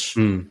fish.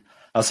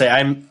 I'll say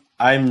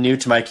I'm new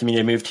to my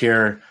community. I moved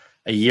here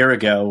a year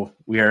ago.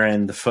 We are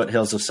in the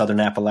foothills of southern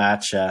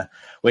Appalachia,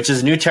 which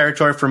is new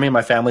territory for me.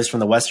 My family's from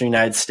the western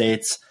United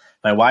States.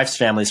 My wife's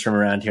family's from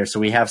around here. So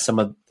we have some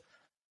of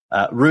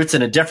roots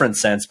in a different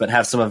sense, but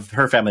have some of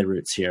her family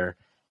roots here.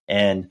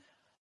 And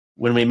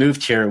when we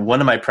moved here,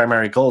 one of my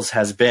primary goals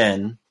has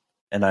been,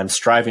 and I'm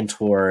striving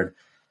toward,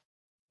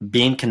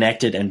 being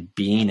connected and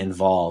being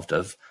involved,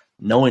 of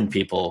knowing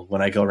people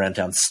when I go around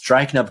town,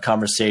 striking up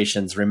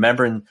conversations,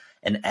 remembering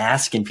and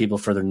asking people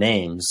for their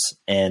names,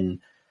 and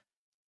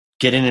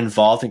getting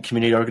involved in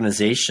community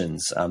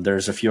organizations.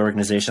 There's a few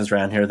organizations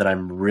around here that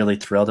I'm really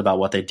thrilled about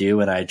what they do,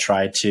 and I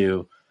try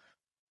to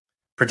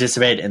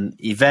participate in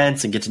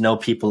events and get to know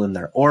people in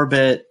their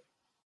orbit.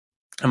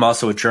 I'm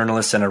also a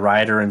journalist and a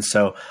writer, and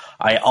so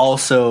I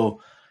also,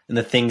 in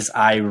the things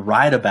I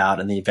write about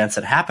and the events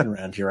that happen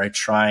around here, I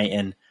try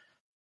and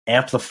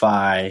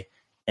amplify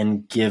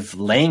and give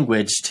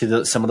language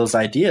to some of those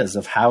ideas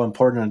of how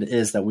important it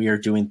is that we are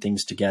doing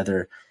things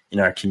together in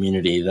our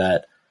community,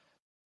 that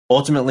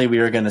ultimately we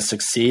are going to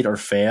succeed or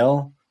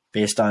fail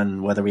based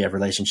on whether we have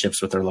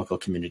relationships with our local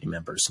community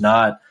members,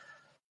 not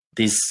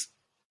these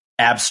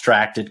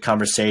abstracted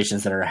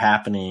conversations that are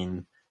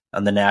happening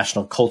on the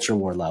national culture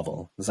war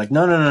level. It's like,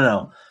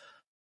 no.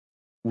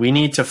 We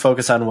need to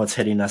focus on what's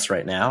hitting us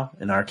right now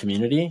in our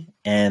community,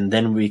 and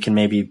then we can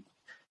maybe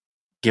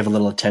give a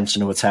little attention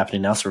to what's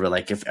happening elsewhere.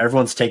 Like, if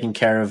everyone's taking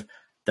care of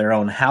their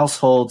own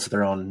households,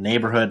 their own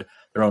neighborhood,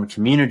 their own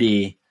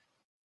community,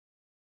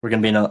 we're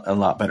going to be in a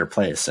lot better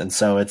place. And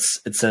so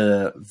it's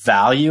a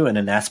value and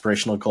an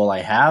aspirational goal I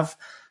have.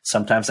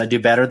 Sometimes I do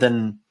better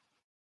than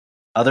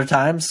other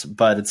times,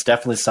 but it's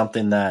definitely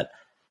something that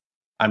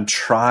I'm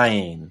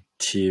trying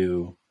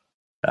to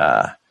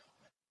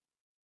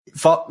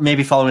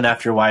maybe following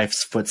after your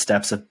wife's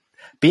footsteps of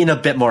being a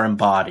bit more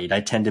embodied. I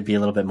tend to be a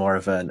little bit more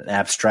of an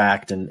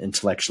abstract and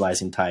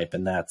intellectualizing type,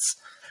 and that's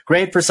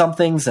great for some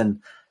things and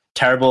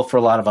terrible for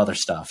a lot of other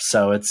stuff.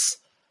 So it's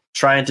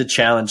trying to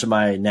challenge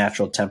my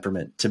natural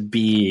temperament to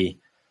be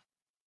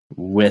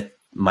with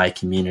my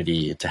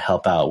community, to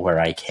help out where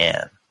I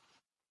can.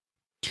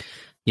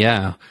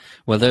 Yeah.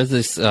 Well, there's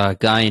this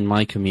guy in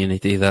my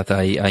community that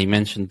I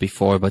mentioned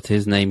before, but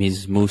his name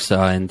is Musa,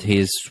 and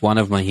he's one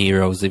of my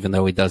heroes, even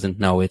though he doesn't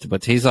know it.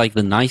 But he's like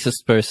the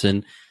nicest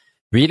person.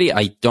 Really,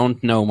 I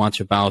don't know much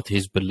about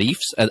his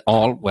beliefs at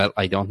all. Well,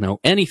 I don't know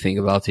anything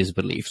about his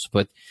beliefs,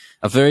 but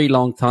a very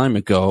long time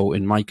ago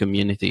in my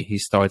community, he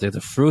started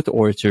a fruit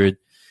orchard,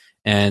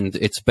 and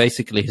it's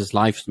basically his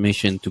life's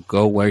mission to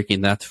go work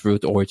in that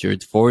fruit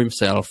orchard for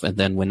himself. And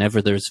then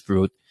whenever there's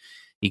fruit,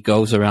 he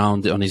goes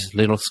around on his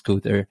little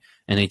scooter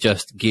and he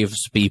just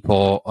gives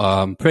people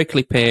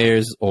prickly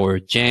pears or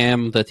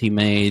jam that he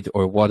made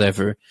or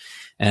whatever.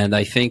 And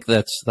I think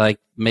that's like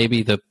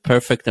maybe the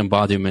perfect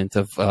embodiment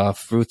of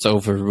fruits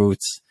over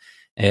roots.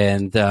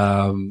 And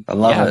I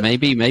love it.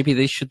 Maybe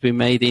this should be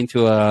made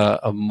into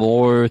a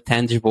more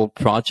tangible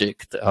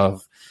project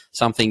of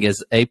something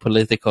as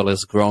apolitical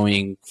as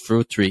growing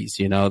fruit trees.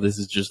 You know, this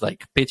is just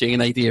like pitching an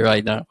idea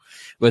right now,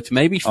 but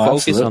maybe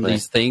focus on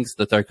these things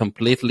that are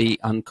completely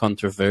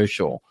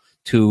uncontroversial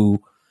to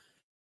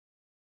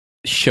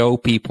show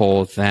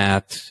people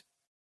that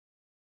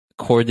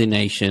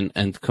coordination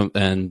and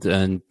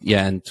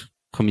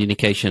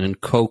communication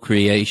and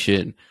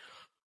co-creation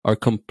are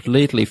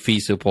completely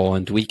feasible,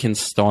 and we can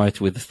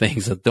start with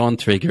things that don't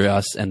trigger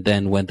us, and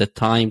then when the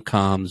time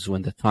comes,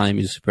 when the time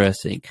is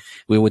pressing,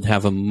 we would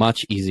have a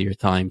much easier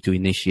time to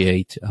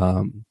initiate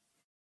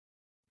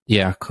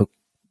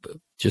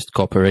just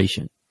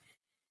cooperation.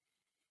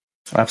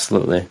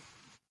 Absolutely.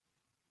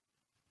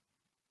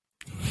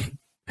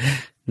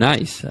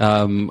 Nice.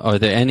 Are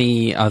there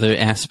any other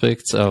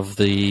aspects of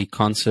the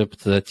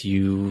concept that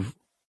you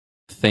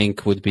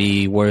think would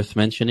be worth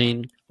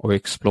mentioning or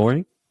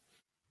exploring?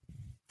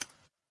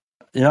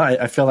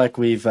 I feel like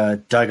we've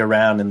dug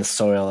around in the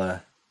soil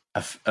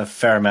a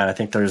fair amount. I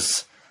think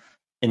there's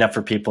enough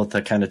for people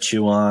to kind of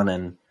chew on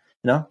and,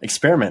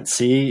 experiment,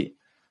 see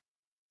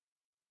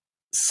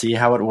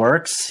how it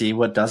works, see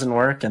what doesn't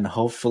work, and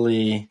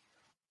hopefully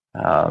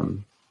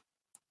can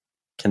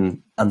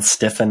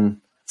unstiffen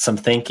some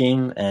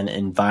thinking and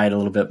invite a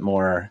little bit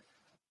more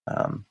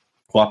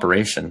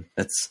cooperation.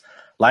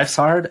 Life's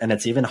hard, and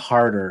it's even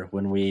harder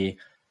when we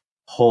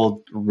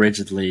hold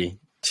rigidly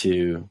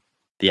to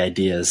the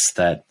ideas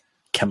that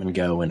come and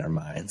go in our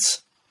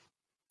minds.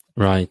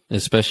 Right,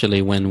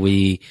 especially when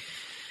we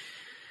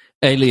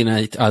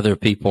alienate other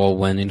people,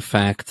 when in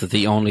fact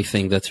the only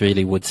thing that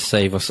really would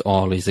save us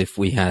all is if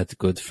we had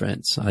good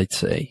friends, I'd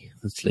say.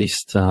 At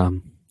least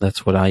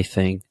that's what I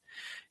think.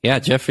 Yeah,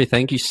 Jeffrey,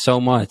 thank you so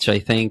much. I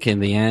think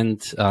in the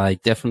end, I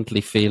definitely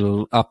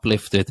feel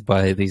uplifted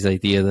by this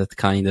idea that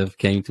kind of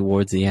came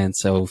towards the end.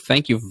 So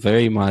thank you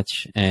very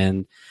much.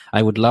 And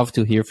I would love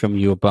to hear from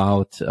you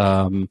about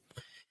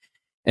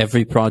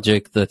every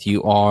project that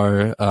you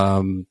are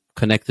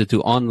connected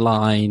to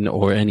online,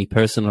 or any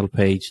personal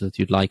page that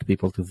you'd like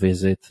people to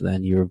visit.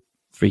 Then you're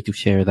free to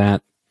share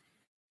that.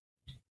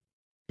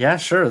 Yeah,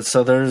 sure.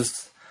 So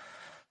there's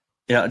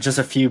just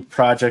a few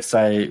projects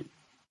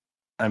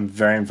I'm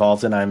very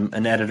involved in. I'm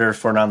an editor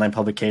for an online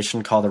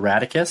publication called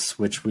Erraticus,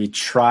 which we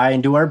try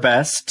and do our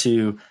best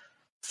to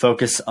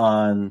focus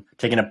on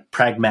taking a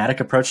pragmatic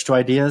approach to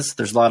ideas.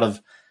 There's a lot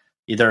of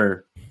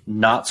either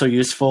not so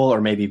useful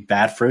or maybe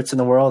bad fruits in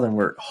the world, and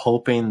we're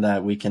hoping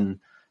that we can,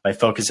 by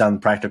focusing on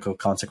practical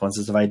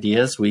consequences of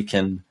ideas, we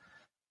can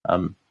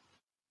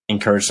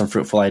encourage some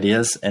fruitful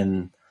ideas.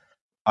 And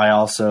I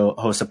also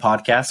host a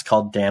podcast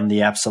called Damn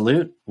the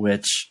Absolute,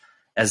 which,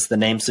 as the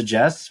name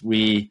suggests,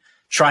 we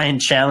try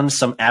and challenge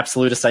some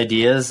absolutist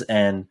ideas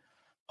and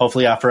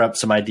hopefully offer up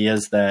some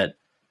ideas that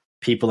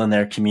people in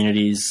their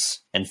communities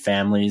and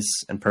families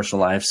and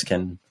personal lives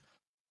can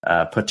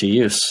put to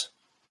use.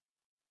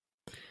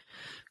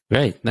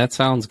 Great. That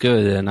sounds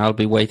good. And I'll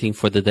be waiting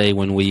for the day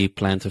when we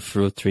plant a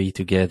fruit tree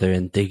together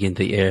and dig in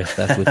the earth.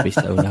 That would be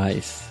so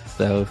nice.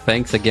 So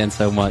thanks again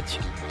so much.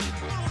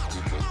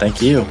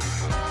 Thank you.